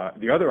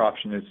 The other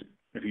option is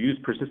if you use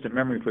persistent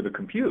memory for the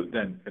compute,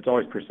 then it's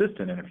always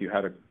persistent. And if you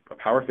had a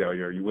power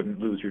failure, you wouldn't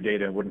lose your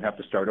data and wouldn't have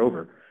to start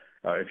over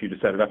if you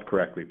just set it up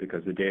correctly,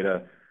 because the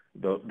data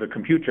the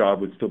compute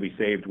job would still be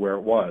saved where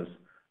it was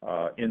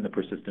in the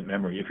persistent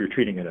memory if you're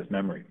treating it as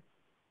memory.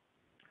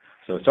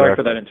 So sorry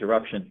for that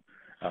interruption.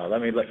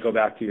 Let me go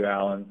back to you,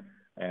 Alan.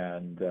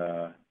 And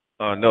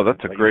no,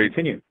 that's a great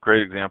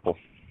example.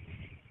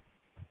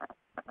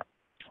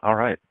 All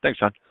right, thanks,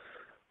 John.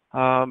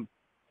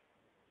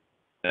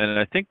 And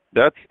I think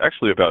that's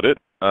actually about it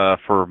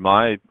for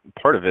my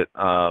part of it.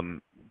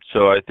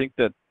 So I think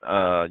that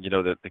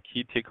that the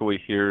key takeaway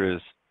here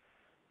is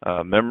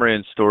memory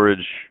and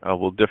storage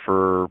will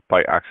differ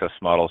by access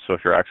model. So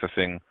if you're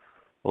accessing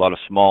a lot of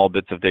small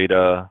bits of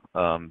data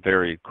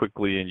very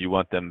quickly and you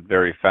want them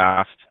very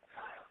fast,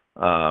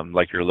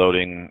 like you're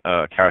loading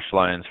cache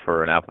lines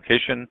for an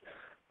application,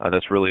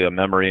 that's really a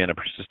memory and a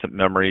persistent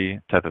memory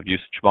type of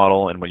usage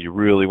model. And when you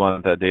really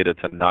want that data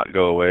to not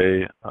go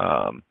away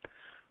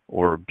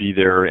or be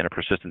there in a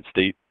persistent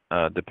state,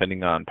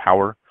 depending on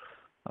power,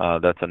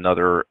 that's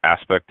another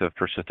aspect of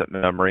persistent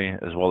memory,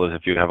 as well as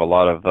if you have a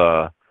lot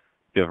of,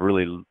 if you have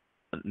really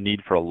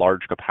need for a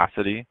large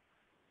capacity,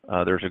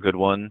 there's a good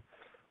one.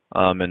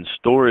 And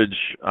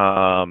storage,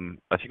 I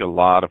think a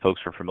lot of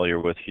folks are familiar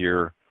with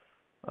here,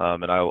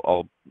 and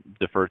I'll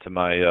defer to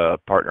my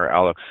partner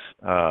Alex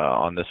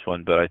on this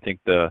one, but I think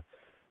the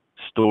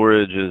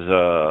storage is,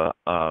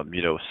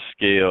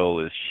 scale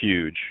is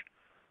huge.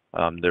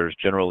 There's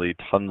generally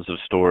tons of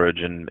storage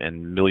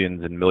and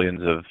millions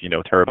of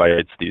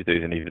terabytes these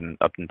days, and even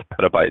up into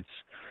petabytes.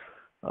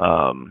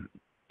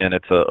 And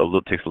it's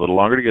takes a little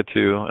longer to get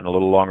to and a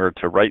little longer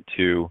to write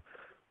to,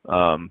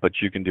 but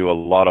you can do a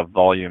lot of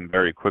volume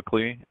very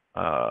quickly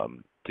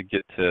to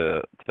get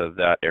to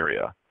that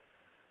area.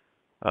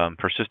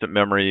 Persistent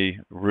memory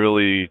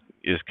really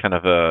is kind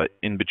of a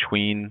in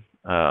between,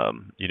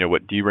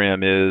 what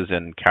DRAM is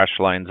and cache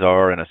lines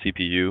are in a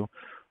CPU.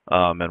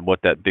 And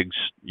what that big,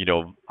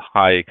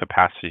 high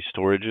capacity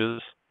storage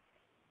is.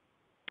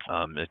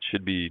 It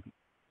should be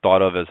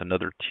thought of as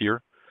another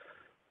tier.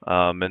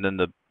 And then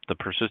the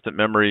persistent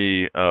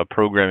memory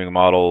programming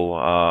model,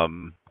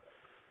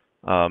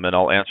 and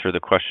I'll answer the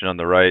question on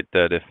the right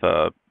that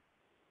if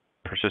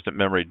persistent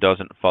memory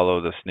doesn't follow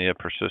the SNIA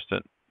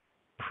persistent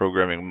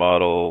programming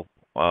model,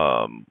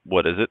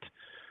 what is it?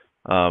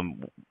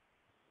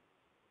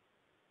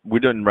 We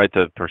didn't write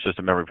the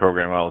persistent memory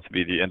programming model to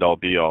be the end-all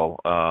be-all.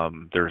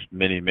 There's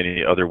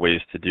many other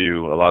ways to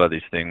do a lot of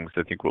these things.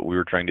 I think what we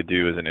were trying to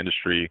do as an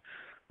industry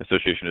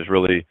association is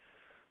really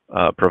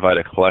provide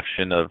a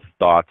collection of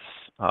thoughts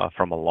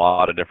from a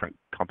lot of different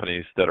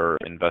companies that are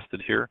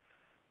invested here,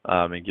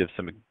 and give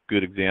some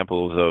good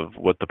examples of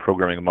what the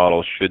programming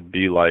model should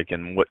be like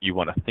and what you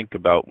want to think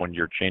about when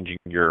you're changing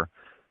your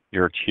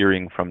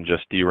tiering from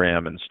just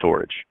DRAM and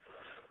storage.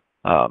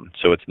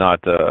 So it's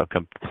not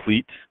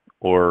complete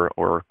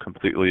or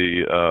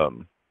completely, I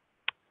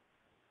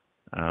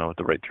don't know what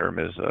the right term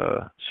is,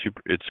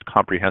 it's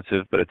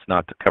comprehensive, but it's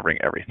not covering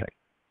everything.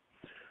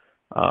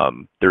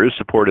 There is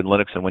support in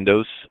Linux and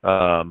Windows.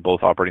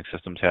 Both operating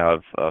systems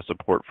have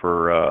support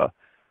for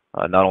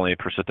not only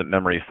persistent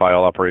memory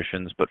file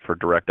operations, but for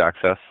direct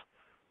access.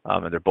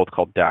 And they're both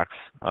called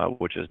DACs,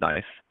 which is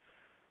nice.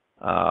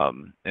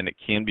 And it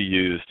can be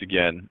used,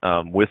 again,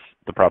 with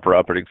the proper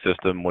operating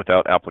system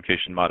without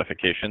application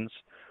modifications.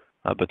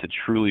 But to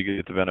truly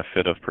get the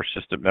benefit of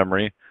persistent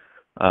memory,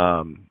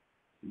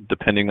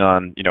 depending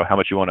on how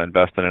much you want to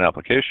invest in an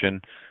application,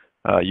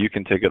 you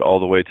can take it all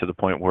the way to the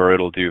point where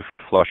it'll do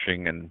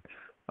flushing and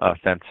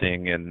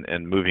fencing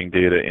and moving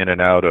data in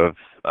and out of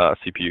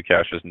CPU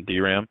caches and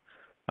DRAM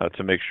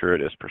to make sure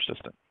it is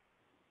persistent.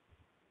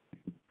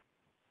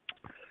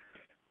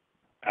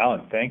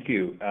 Alan, thank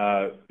you.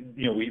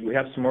 We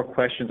have some more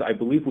questions. I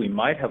believe we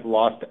might have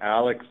lost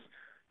Alex.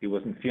 He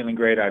wasn't feeling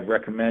great. I've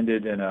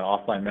recommended in an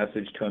offline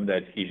message to him that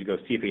he should go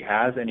see if he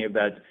has any of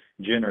that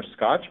gin or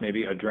scotch,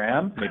 maybe a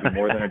dram, maybe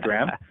more than a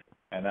dram,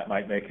 and that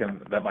might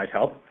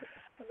help.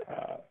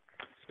 I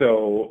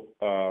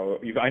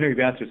know you've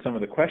answered some of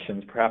the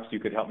questions. Perhaps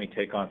you could help me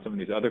take on some of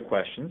these other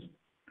questions.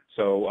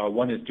 So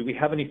one is, do we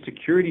have any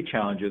security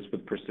challenges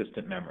with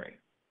persistent memory?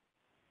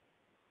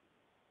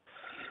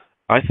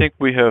 I think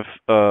we have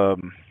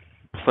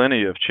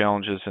plenty of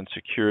challenges in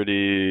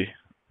security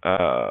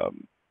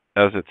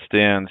as it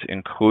stands,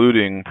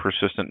 including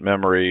persistent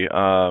memory.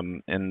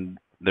 And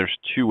there's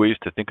two ways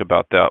to think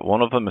about that.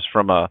 One of them is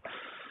from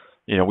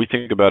we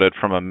think about it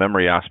from a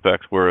memory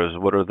aspect, whereas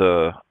what are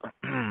the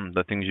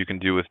things you can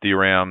do with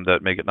DRAM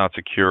that make it not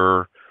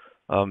secure?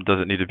 Does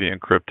it need to be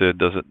encrypted?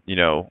 Does it,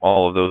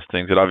 all of those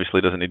things? It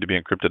obviously doesn't need to be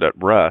encrypted at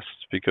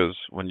rest, because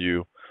when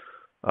you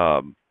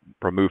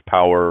remove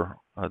power,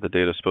 the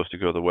data is supposed to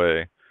go the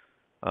way.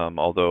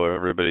 Although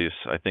everybody's,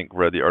 I think,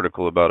 read the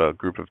article about a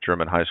group of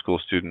German high school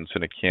students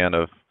in a can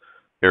of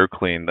air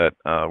clean that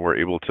were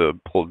able to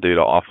pull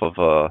data off of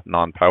a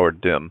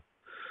non-powered DIMM.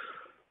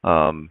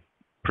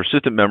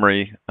 Persistent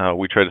memory,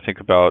 we try to think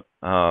about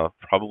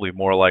probably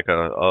more like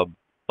a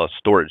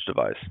storage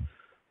device,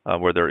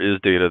 where there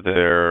is data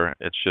there.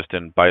 It's just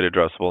in byte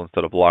addressable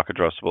instead of block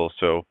addressable.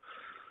 So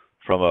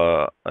from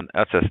an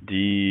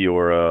SSD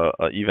or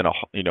even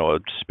a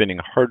spinning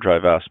hard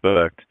drive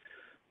aspect,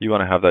 you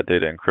want to have that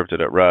data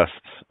encrypted at rest.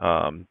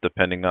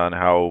 Depending on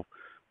how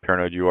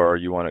paranoid you are,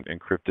 you want it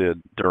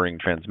encrypted during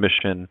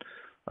transmission,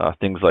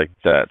 things like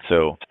that.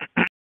 So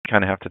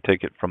kind of have to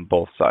take it from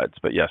both sides.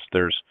 But yes,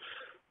 there's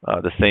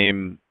the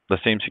same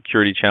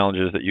security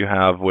challenges that you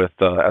have with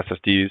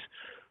SSDs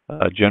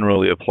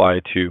generally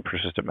apply to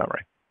persistent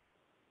memory.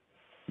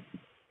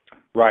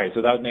 Right,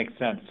 so that would make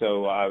sense.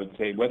 So I would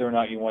say whether or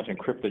not you want to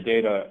encrypt the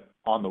data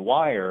on the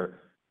wire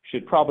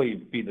should probably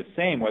be the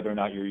same whether or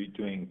not you're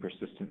doing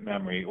persistent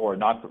memory or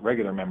not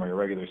regular memory or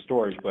regular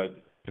storage,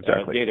 but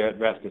exactly. Data at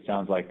rest, it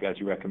sounds like, as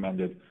you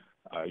recommended,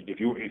 if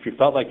you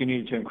felt like you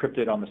needed to encrypt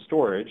it on the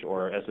storage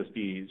or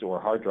SSDs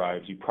or hard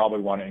drives, you probably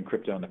want to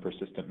encrypt it on the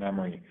persistent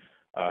memory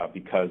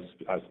because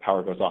as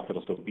power goes off,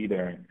 it'll still be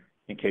there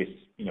in case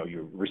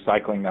you're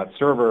recycling that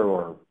server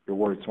or you're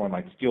worried someone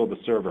might steal the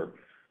server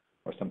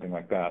or something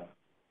like that.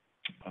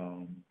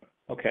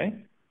 Okay,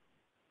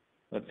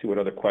 let's see what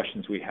other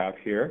questions we have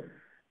here.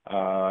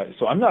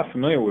 So I'm not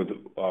familiar with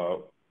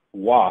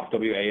WAF,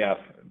 W-A-F,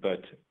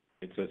 but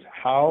it says,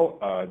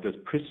 how does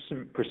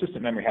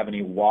persistent memory have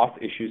any WAF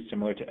issues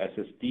similar to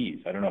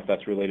SSDs? I don't know if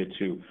that's related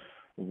to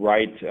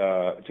write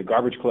to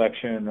garbage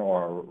collection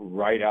or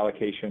write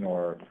allocation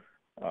or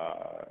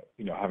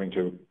having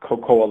to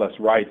coalesce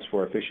writes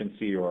for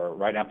efficiency or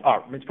write it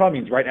probably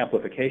means write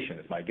amplification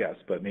is my guess,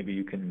 but maybe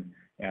you can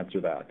answer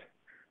that.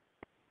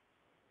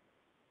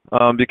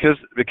 Because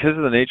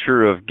of the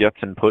nature of gets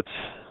and puts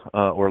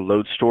or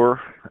load store,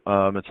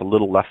 it's a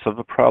little less of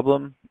a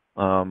problem.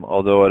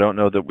 Although I don't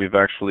know that we've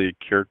actually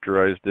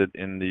characterized it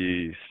in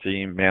the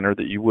same manner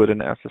that you would in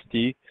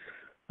SSD.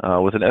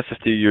 With an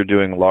SSD, you're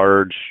doing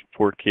large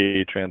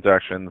 4K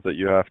transactions that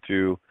you have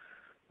to,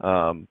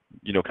 kind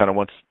of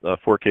once a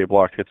 4K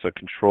block hits a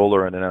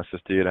controller in an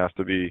SSD, it has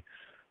to be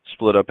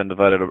split up and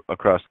divided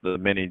across the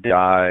many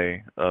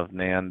die of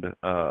NAND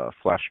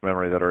flash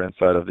memory that are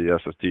inside of the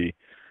SSD.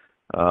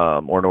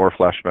 Or NOR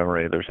flash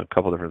memory. There's a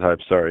couple different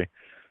types, sorry.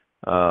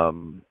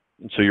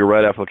 So your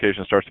write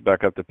application starts to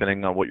back up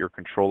depending on what your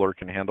controller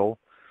can handle.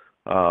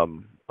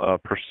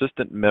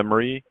 Persistent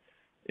memory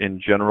in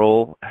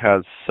general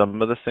has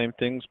some of the same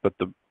things, but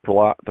the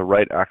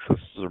write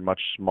accesses are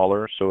much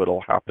smaller, so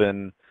it'll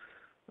happen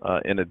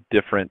in a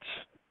different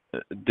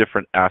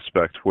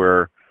aspect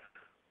where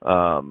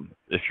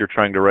if you're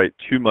trying to write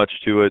too much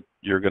to it,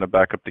 you're going to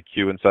back up the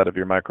queue inside of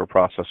your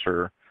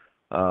microprocessor.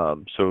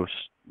 So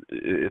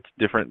it's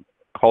different,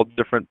 called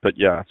different, but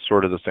yeah,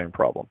 sort of the same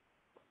problem.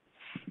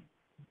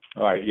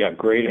 All right, yeah,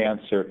 great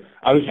answer.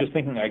 I was just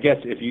thinking, I guess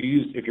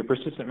if your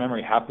persistent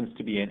memory happens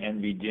to be an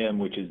NVDIMM,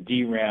 which is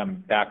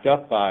DRAM backed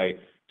up by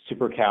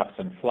supercaps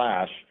and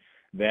flash,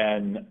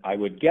 then I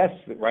would guess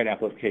that write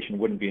amplification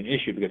wouldn't be an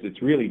issue because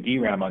it's really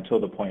DRAM until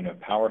the point of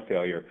power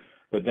failure.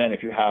 But then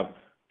if you have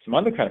some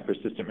other kind of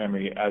persistent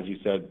memory, as you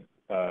said,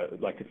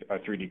 like a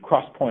 3D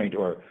crosspoint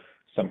or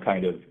some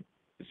kind of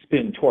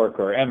spin torque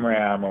or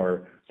MRAM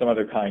or some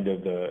other kind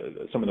of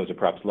some of those are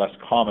perhaps less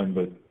common,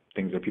 but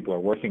things that people are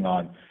working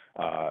on.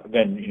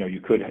 Then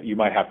you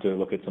might have to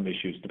look at some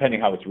issues depending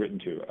how it's written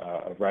to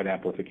of write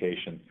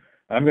amplification.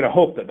 And I'm going to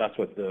hope that that's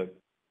what the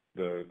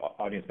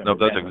audience member. No,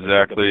 that's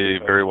exactly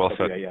very well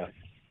said. Yeah.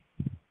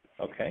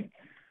 Okay.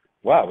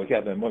 Wow, we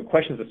got the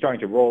questions are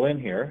starting to roll in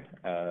here.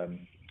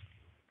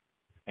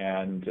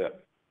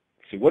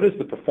 See, what is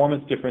the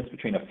performance difference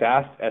between a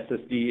fast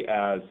SSD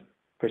as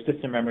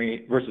persistent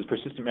memory versus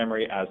persistent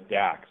memory as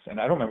DAX? And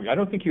I don't remember. I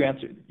don't think you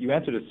answered. You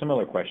answered a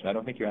similar question. I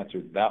don't think you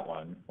answered that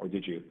one, or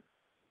did you?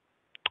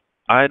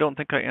 I don't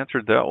think I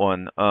answered that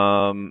one.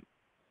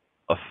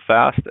 A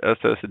fast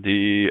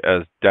SSD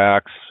as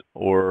DAX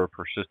or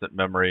persistent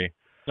memory?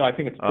 No, I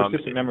think it's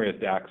persistent memory as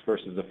DAX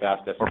versus a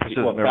fast SSD. Or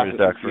persistent memory as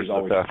DAX versus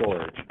always fast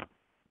storage.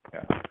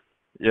 Yeah.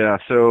 Yeah.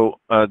 So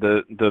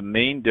the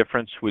main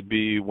difference would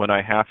be when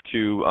I have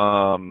to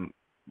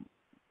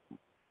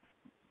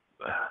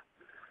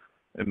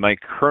in my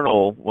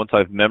kernel, once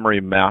I've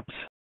memory mapped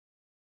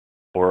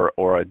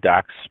or a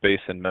DAX space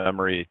in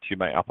memory to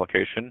my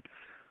application,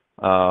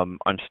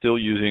 I'm still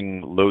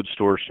using load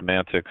store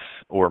semantics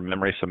or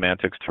memory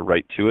semantics to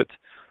write to it.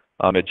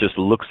 It just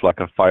looks like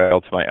a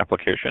file to my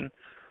application.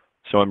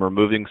 So I'm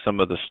removing some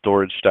of the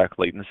storage stack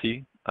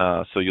latency.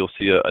 So you'll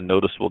see a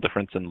noticeable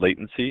difference in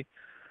latency.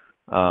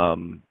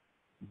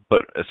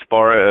 But as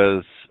far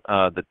as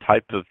the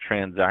type of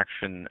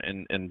transaction,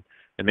 and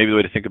maybe the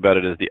way to think about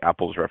it is the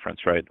apples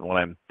reference, right?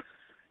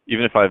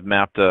 Even if I've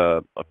mapped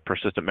a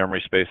persistent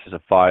memory space as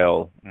a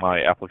file,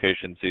 my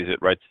application sees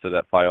it, writes to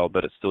that file,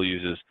 but it still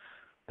uses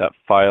that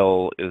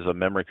file is a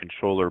memory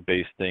controller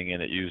based thing,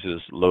 and it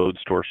uses load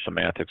store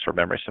semantics or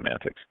memory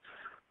semantics.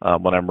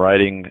 When I'm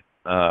writing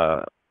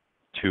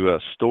to a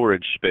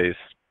storage space,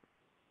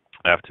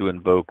 I have to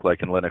invoke,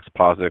 like in Linux,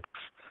 POSIX,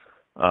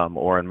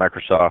 or in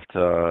Microsoft,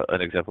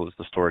 an example is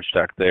the storage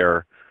stack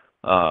there,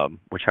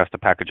 which has to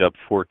package up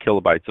 4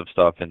 kilobytes of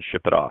stuff and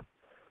ship it off.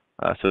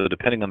 So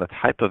depending on the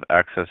type of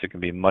access, it can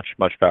be much,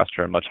 much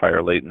faster and much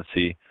higher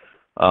latency.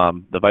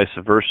 The vice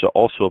versa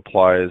also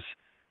applies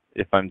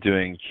if I'm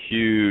doing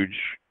huge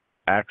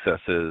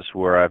accesses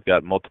where I've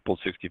got multiple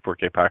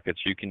 64K packets,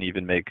 you can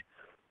even make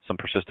some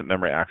persistent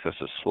memory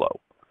accesses slow.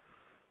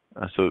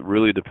 So it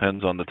really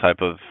depends on the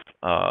type of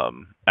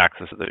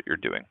access that you're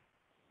doing.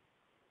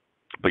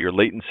 But your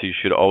latency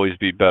should always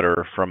be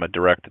better from a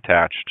direct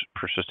attached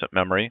persistent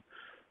memory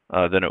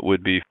than it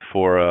would be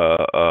for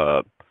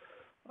a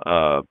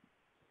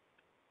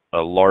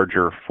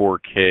larger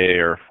 4K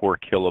or 4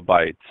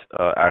 kilobyte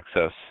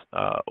access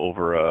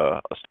over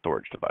a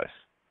storage device.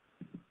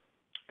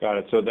 Got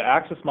it. So the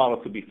access model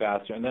could be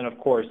faster. And then, of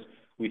course,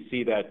 we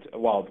see that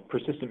while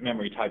persistent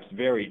memory types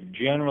vary,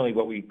 generally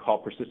what we call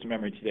persistent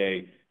memory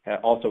today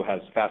also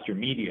has faster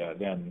media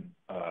than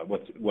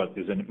what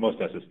is in most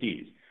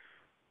SSDs.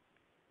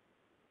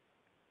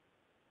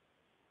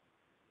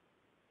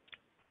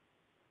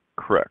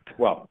 Correct.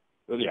 Well,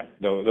 yeah,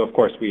 though of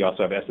course we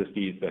also have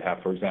SSDs that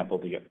have, for example,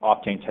 the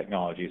Optane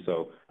technology,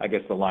 so I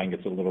guess the line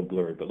gets a little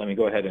blurred. But let me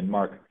go ahead and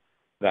mark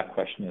that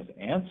question as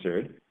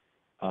answered.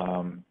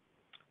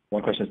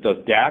 One question is, does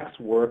DAX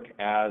work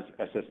as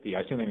SSD?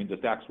 I assume they mean,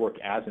 does DAX work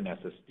as an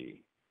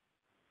SSD,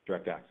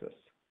 direct access?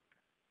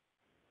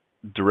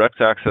 Direct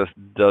access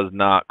does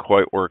not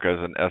quite work as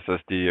an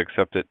SSD,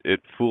 except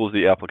it fools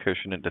the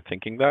application into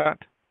thinking that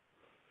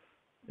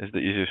is the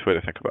easiest way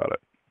to think about it.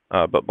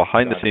 But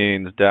behind the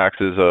scenes, DAX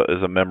is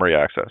a memory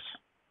access.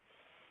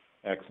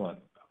 Excellent.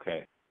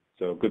 Okay.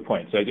 So good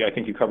point. So I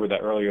think you covered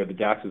that earlier. The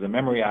DAX is a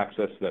memory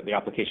access that the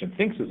application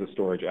thinks is a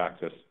storage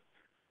access,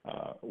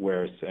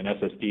 whereas an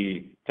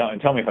SSD,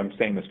 tell me if I'm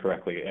saying this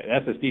correctly,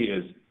 an SSD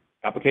is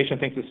application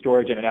thinks it's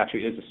storage, and it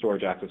actually is a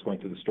storage access going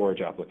to the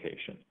storage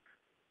application.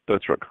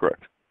 That's right,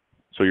 correct.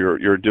 So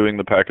you're doing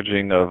the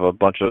packaging of a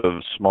bunch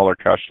of smaller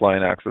cache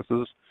line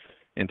accesses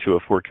into a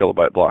 4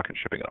 kilobyte block and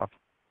shipping it off.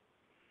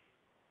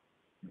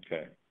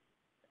 Okay.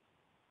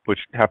 Which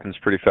happens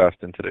pretty fast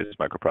in today's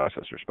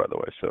microprocessors, by the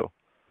way. So.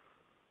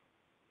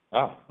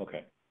 Ah,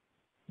 okay.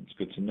 That's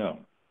good to know.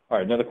 All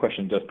right, another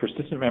question. Does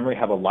persistent memory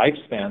have a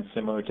lifespan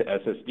similar to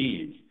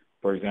SSDs?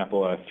 For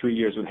example, 3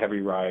 years with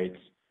heavy writes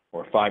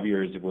or 5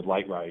 years with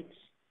light writes.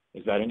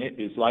 Is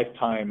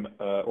lifetime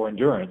or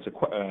endurance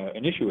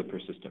an issue with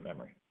persistent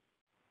memory?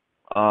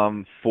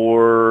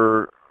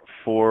 For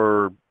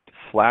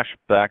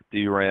flashback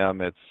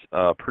DRAM,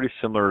 it's pretty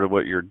similar to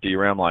what your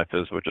DRAM life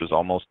is, which is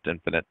almost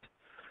infinite.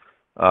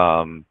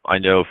 I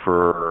know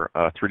for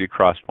 3D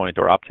Crosspoint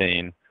or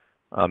Optane,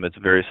 it's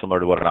very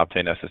similar to what an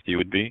Optane SSD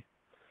would be.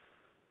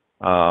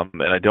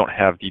 And I don't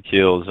have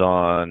details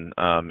on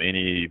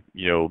any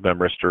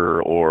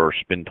memristor or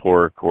spin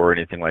torque or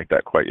anything like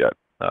that quite yet.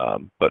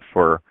 But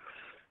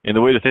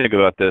the way to think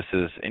about this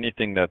is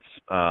anything that's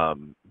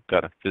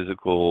got a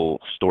physical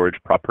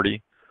storage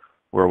property,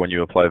 where when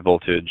you apply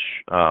voltage,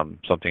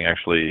 something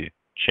actually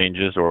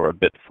changes or a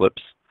bit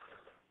flips,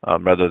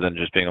 rather than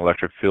just being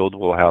electric field,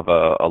 will have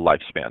a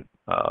lifespan,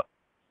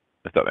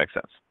 if that makes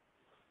sense.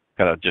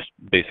 Kind of just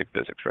basic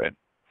physics, right?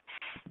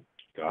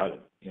 Got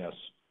it, yes.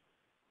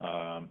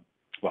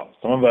 Well,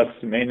 some of us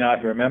may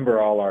not remember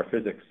all our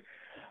physics,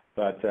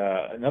 but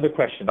another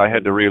question. I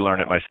had to relearn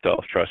it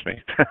myself, trust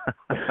me.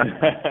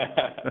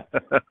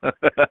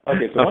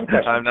 Okay, so one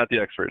question. I'm not the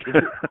expert.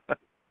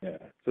 Yeah.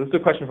 So this is a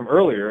question from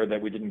earlier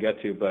that we didn't get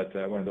to, but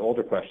one of the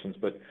older questions.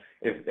 But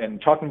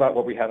and talking about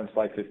what we have in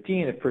slide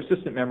 15, if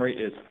persistent memory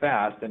is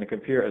fast and it can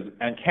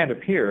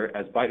appear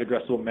as byte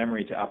addressable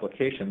memory to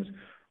applications,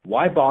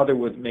 why bother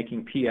with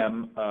making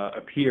PM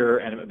appear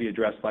and be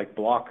addressed like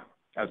through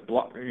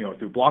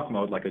block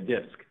mode like a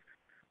disk?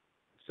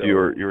 So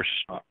you're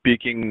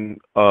speaking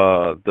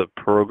the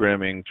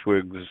programming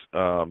twigs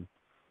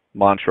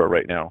mantra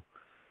right now.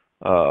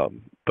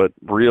 But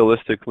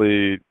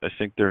realistically, I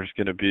think there's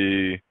going to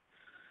be,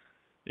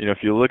 if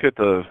you look at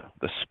the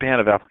span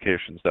of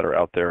applications that are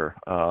out there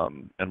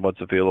and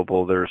what's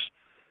available, there's,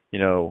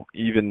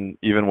 even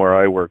where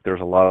I work,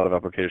 there's a lot of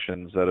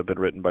applications that have been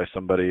written by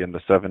somebody in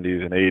the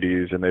 70s and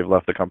 80s, and they've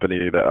left the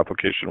company. That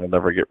application will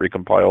never get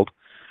recompiled.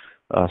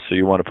 So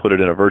you want to put it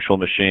in a virtual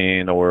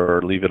machine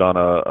or leave it on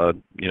a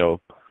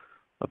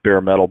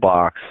bare metal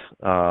box.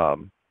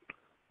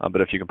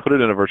 But if you can put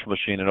it in a virtual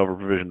machine and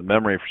over-provision the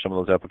memory for some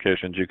of those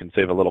applications, you can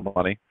save a little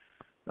money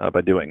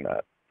by doing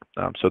that.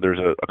 So there's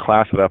a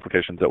class of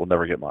applications that will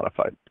never get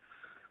modified.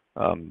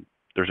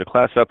 There's a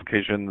class of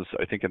applications,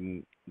 I think,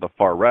 in the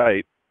far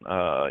right,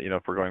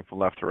 if we're going from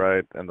left to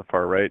right and the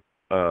far right,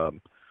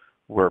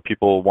 where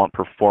people want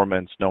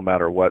performance no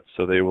matter what,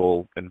 so they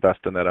will invest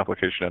in that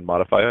application and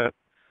modify it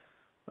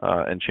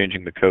and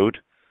changing the code.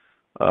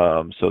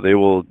 So they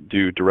will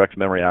do direct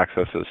memory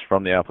accesses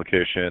from the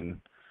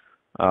application.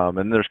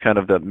 And there's kind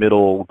of that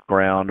middle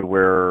ground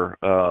where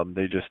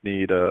they just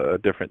need a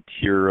different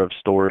tier of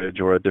storage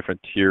or a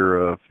different tier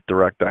of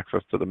direct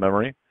access to the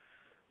memory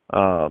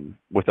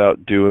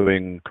without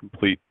doing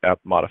complete app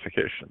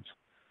modifications.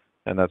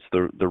 And that's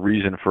the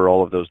reason for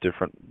all of those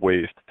different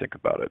ways to think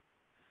about it.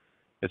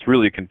 It's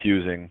really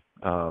confusing,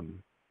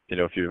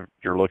 if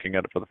you're looking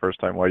at it for the first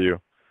time. Why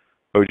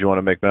would you want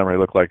to make memory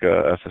look like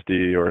a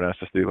SSD or an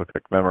SSD look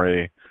like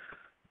memory?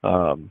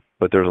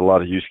 But there's a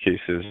lot of use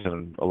cases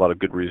and a lot of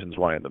good reasons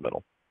why in the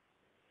middle.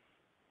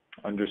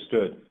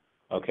 Understood.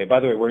 Okay, by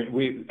the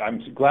way,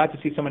 I'm glad to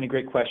see so many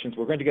great questions.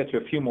 We're going to get to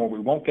a few more. We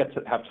won't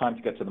have time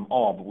to get to them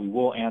all, but we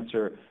will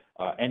answer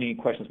any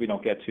questions we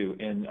don't get to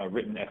in a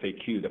written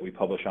FAQ that we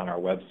publish on our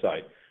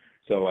website.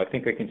 So I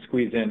think I can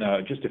squeeze in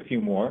just a few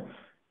more.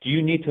 Do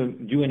you need to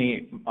do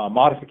any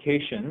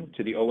modification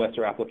to the OS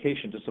or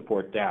application to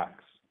support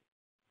DACs?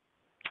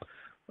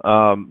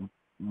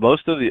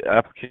 Most of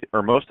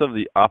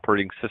the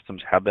operating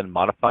systems have been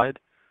modified.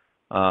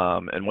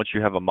 And once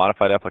you have a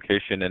modified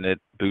application and it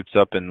boots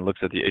up and looks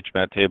at the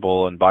HMAT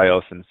table and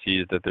BIOS and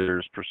sees that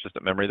there's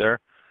persistent memory there,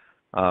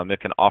 it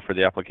can offer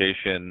the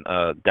application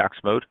DAX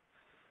mode.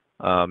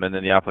 And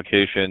then the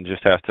application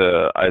just has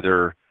to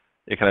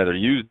it can either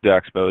use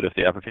DAX mode if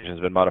the application has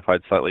been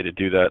modified slightly to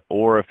do that,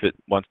 or if it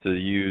wants to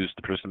use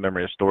the persistent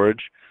memory as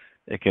storage,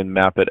 it can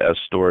map it as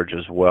storage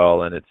as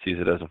well, and it sees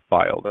it as a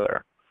file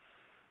there.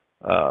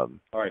 All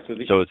right,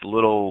 so it's a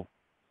little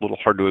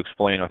hard to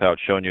explain without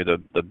showing you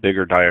the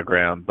bigger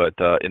diagram, but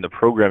in the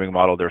programming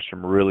model, there's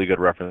some really good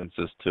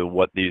references to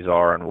what these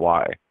are and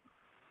why.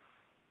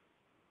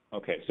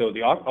 Okay, so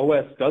the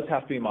OS does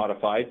have to be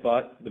modified,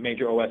 but the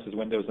major OSs,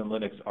 Windows and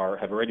Linux,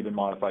 have already been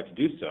modified to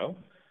do so.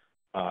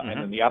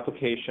 And then the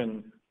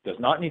application does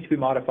not need to be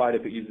modified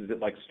if it uses it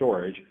like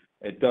storage.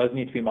 It does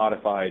need to be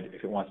modified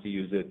if it wants to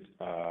use it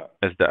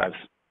as DAX.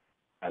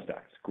 As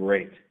DAX.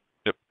 Great.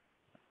 Yep.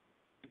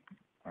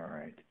 All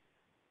right.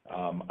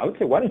 I would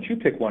say, why don't you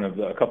pick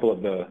a couple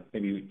of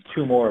maybe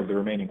two more of the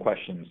remaining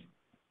questions?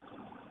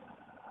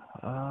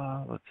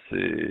 Let's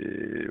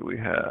see. We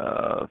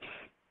have.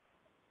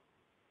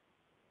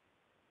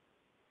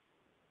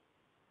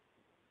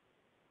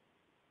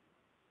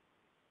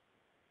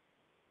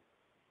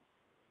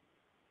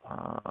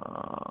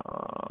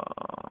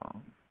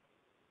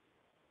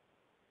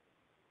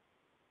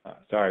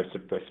 Sorry,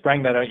 I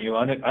sprang that at you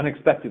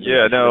unexpectedly.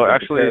 Yeah, no,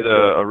 actually,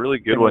 a really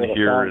good one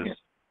here is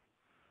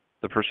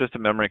the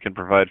persistent memory can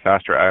provide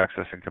faster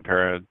access in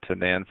comparison to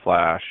NAND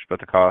flash,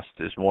 but the cost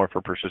is more for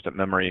persistent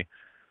memory.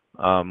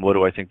 What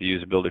do I think the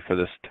usability for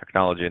this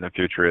technology in the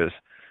future is?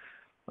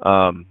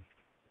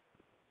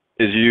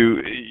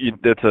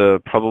 That's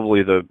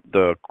probably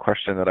the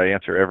question that I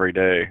answer every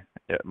day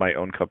at my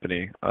own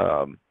company.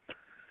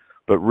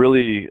 But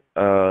really,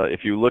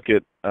 if you look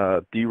at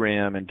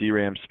DRAM and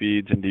DRAM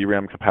speeds and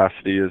DRAM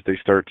capacity as they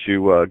start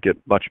to get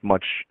much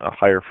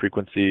higher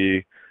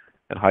frequency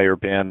and higher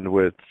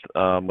bandwidth,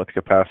 with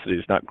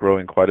capacities not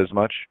growing quite as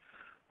much,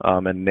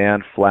 and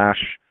NAND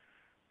flash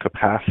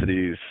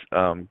capacities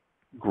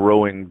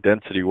growing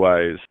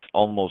density-wise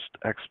almost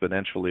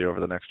exponentially over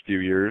the next few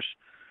years,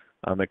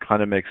 it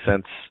kind of makes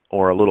sense,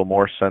 or a little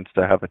more sense,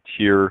 to have a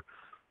tier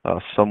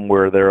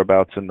somewhere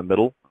thereabouts in the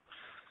middle.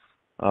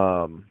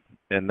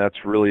 And that's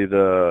really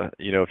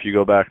if you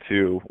go back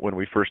to when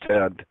we first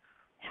had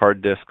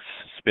hard disks,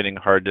 spinning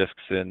hard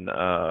disks in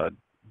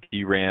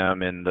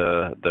DRAM in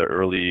the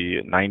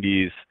early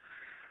 90s,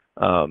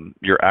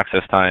 your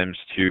access times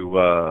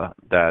to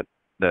that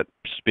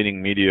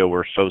spinning media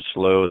were so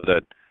slow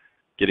that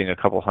getting a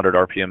couple hundred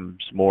RPMs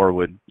more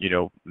would,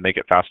 make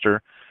it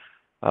faster.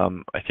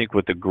 I think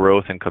with the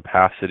growth and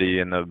capacity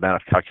and the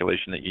amount of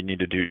calculation that you need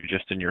to do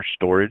just in your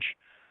storage,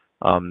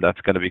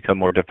 that's going to become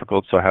more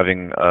difficult. So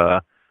having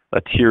a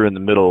tier in the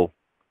middle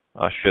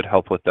should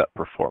help with that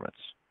performance.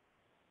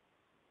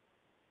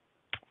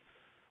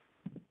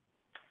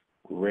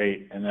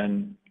 Great. And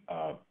then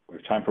we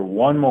have time for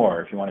one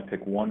more, if you want to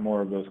pick one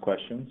more of those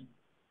questions.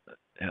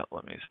 Yeah,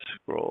 let me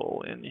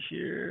scroll in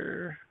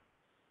here.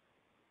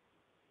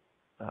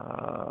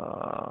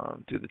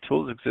 Do the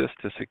tools exist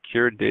to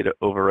secure data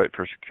overwrite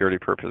for security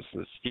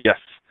purposes? Yes,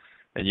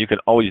 and you can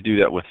always do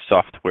that with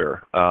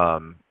software.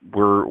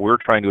 We're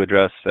trying to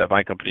address at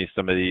my company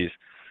some of these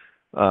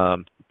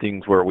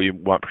things where we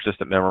want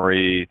persistent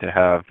memory to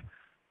have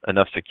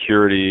enough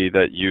security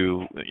that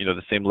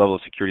the same level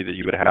of security that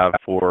you would have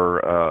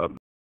for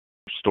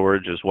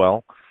storage as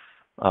well.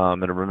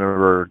 And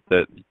remember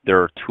that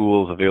there are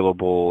tools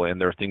available and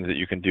there are things that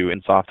you can do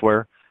in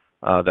software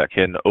that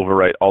can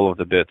overwrite all of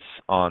the bits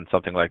on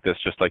something like this,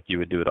 just like you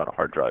would do it on a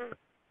hard drive.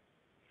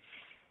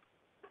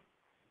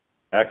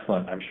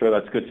 Excellent. I'm sure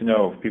that's good to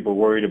know if people are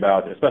worried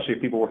about, especially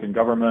if people work in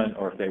government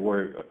or if they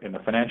work in the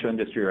financial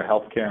industry or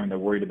healthcare and they're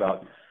worried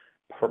about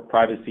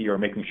privacy or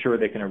making sure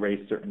they can erase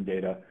certain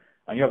data.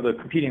 And you have the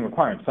competing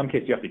requirements. In some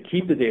cases, you have to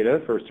keep the data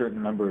for a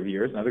certain number of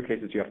years. In other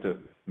cases, you have to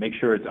make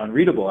sure it's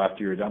unreadable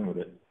after you're done with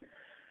it.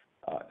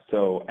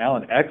 So,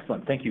 Alan,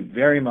 excellent. Thank you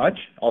very much.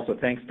 Also,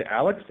 thanks to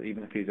Alex,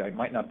 even if he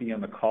might not be on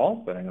the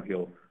call, but I know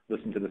he'll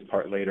listen to this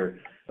part later.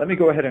 Let me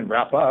go ahead and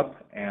wrap up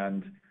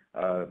and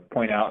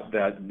point out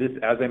that this,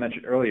 as I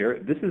mentioned earlier,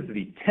 this is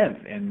the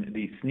 10th in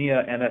the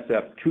SNIA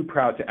NSF Too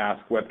Proud to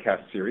Ask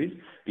webcast series.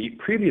 The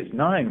previous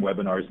 9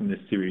 webinars in this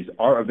series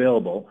are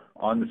available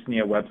on the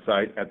SNIA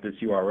website at this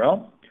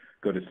URL.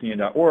 Go to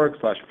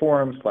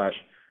snia.org/forum/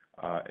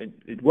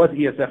 it was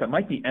ESF, it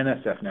might be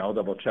NSF now, I'll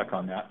double check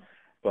on that,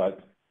 but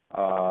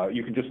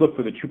you can just look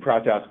for the Too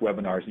Proud to Ask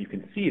webinars and you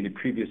can see the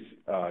previous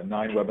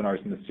 9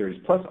 webinars in this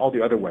series plus all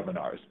the other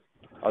webinars.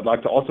 I'd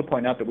like to also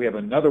point out that we have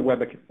another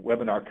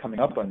webinar coming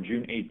up on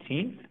June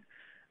 18th.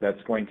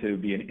 That's going to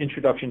be an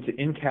introduction to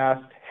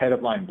incast,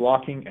 head-of-line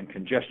blocking, and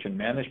congestion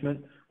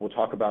management. We'll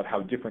talk about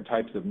how different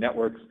types of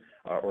networks,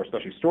 or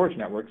especially storage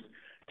networks,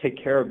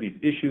 take care of these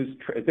issues,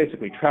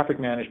 basically traffic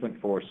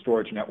management for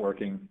storage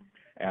networking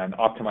and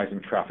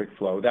optimizing traffic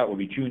flow. That will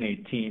be June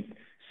 18th,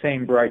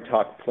 same Bright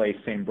Talk place,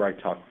 same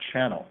Bright Talk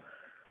channel.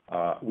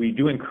 We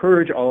do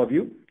encourage all of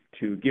you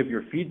to give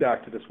your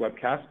feedback to this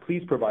webcast.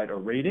 Please provide a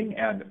rating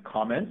and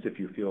comments if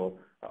you feel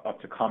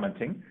up to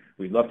commenting.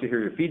 We'd love to hear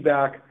your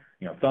feedback,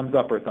 thumbs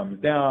up or thumbs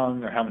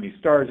down, or how many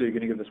stars are you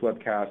going to give this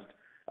webcast,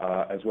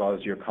 as well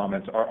as your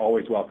comments are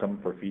always welcome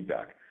for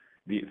feedback.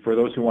 For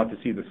those who want to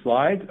see the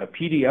slides, a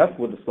PDF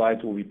with the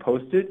slides will be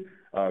posted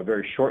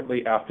very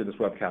shortly after this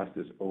webcast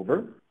is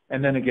over.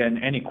 And then again,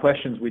 any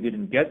questions we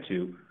didn't get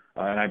to,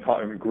 and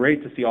it's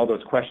great to see all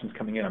those questions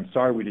coming in. I'm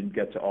sorry we didn't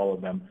get to all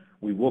of them.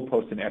 We will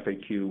post an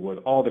FAQ with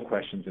all the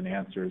questions and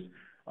answers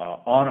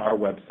on our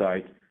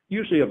website,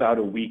 usually about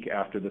a week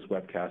after this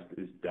webcast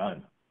is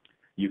done.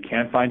 You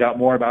can find out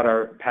more about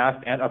our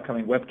past and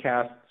upcoming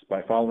webcasts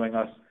by following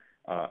us,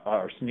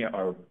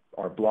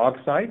 our blog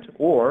site,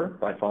 or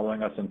by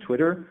following us on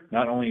Twitter.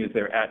 Not only is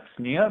there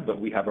 @SNIA, but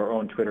we have our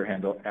own Twitter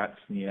handle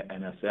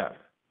 @SNIANSF.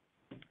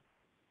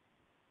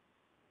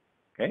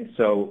 Okay,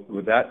 so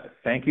with that,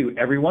 thank you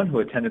everyone who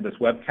attended this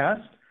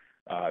webcast.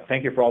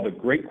 Thank you for all the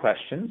great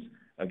questions.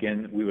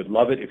 Again, we would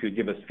love it if you'd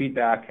give us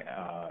feedback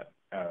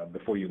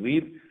before you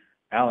leave.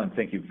 Alan,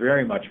 thank you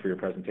very much for your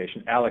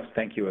presentation. Alex,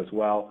 thank you as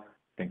well.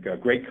 I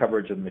think great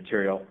coverage of the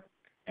material.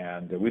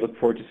 And we look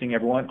forward to seeing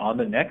everyone on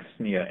the next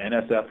SNIA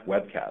NSF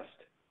webcast.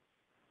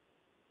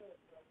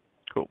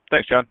 Cool.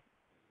 Thanks, John.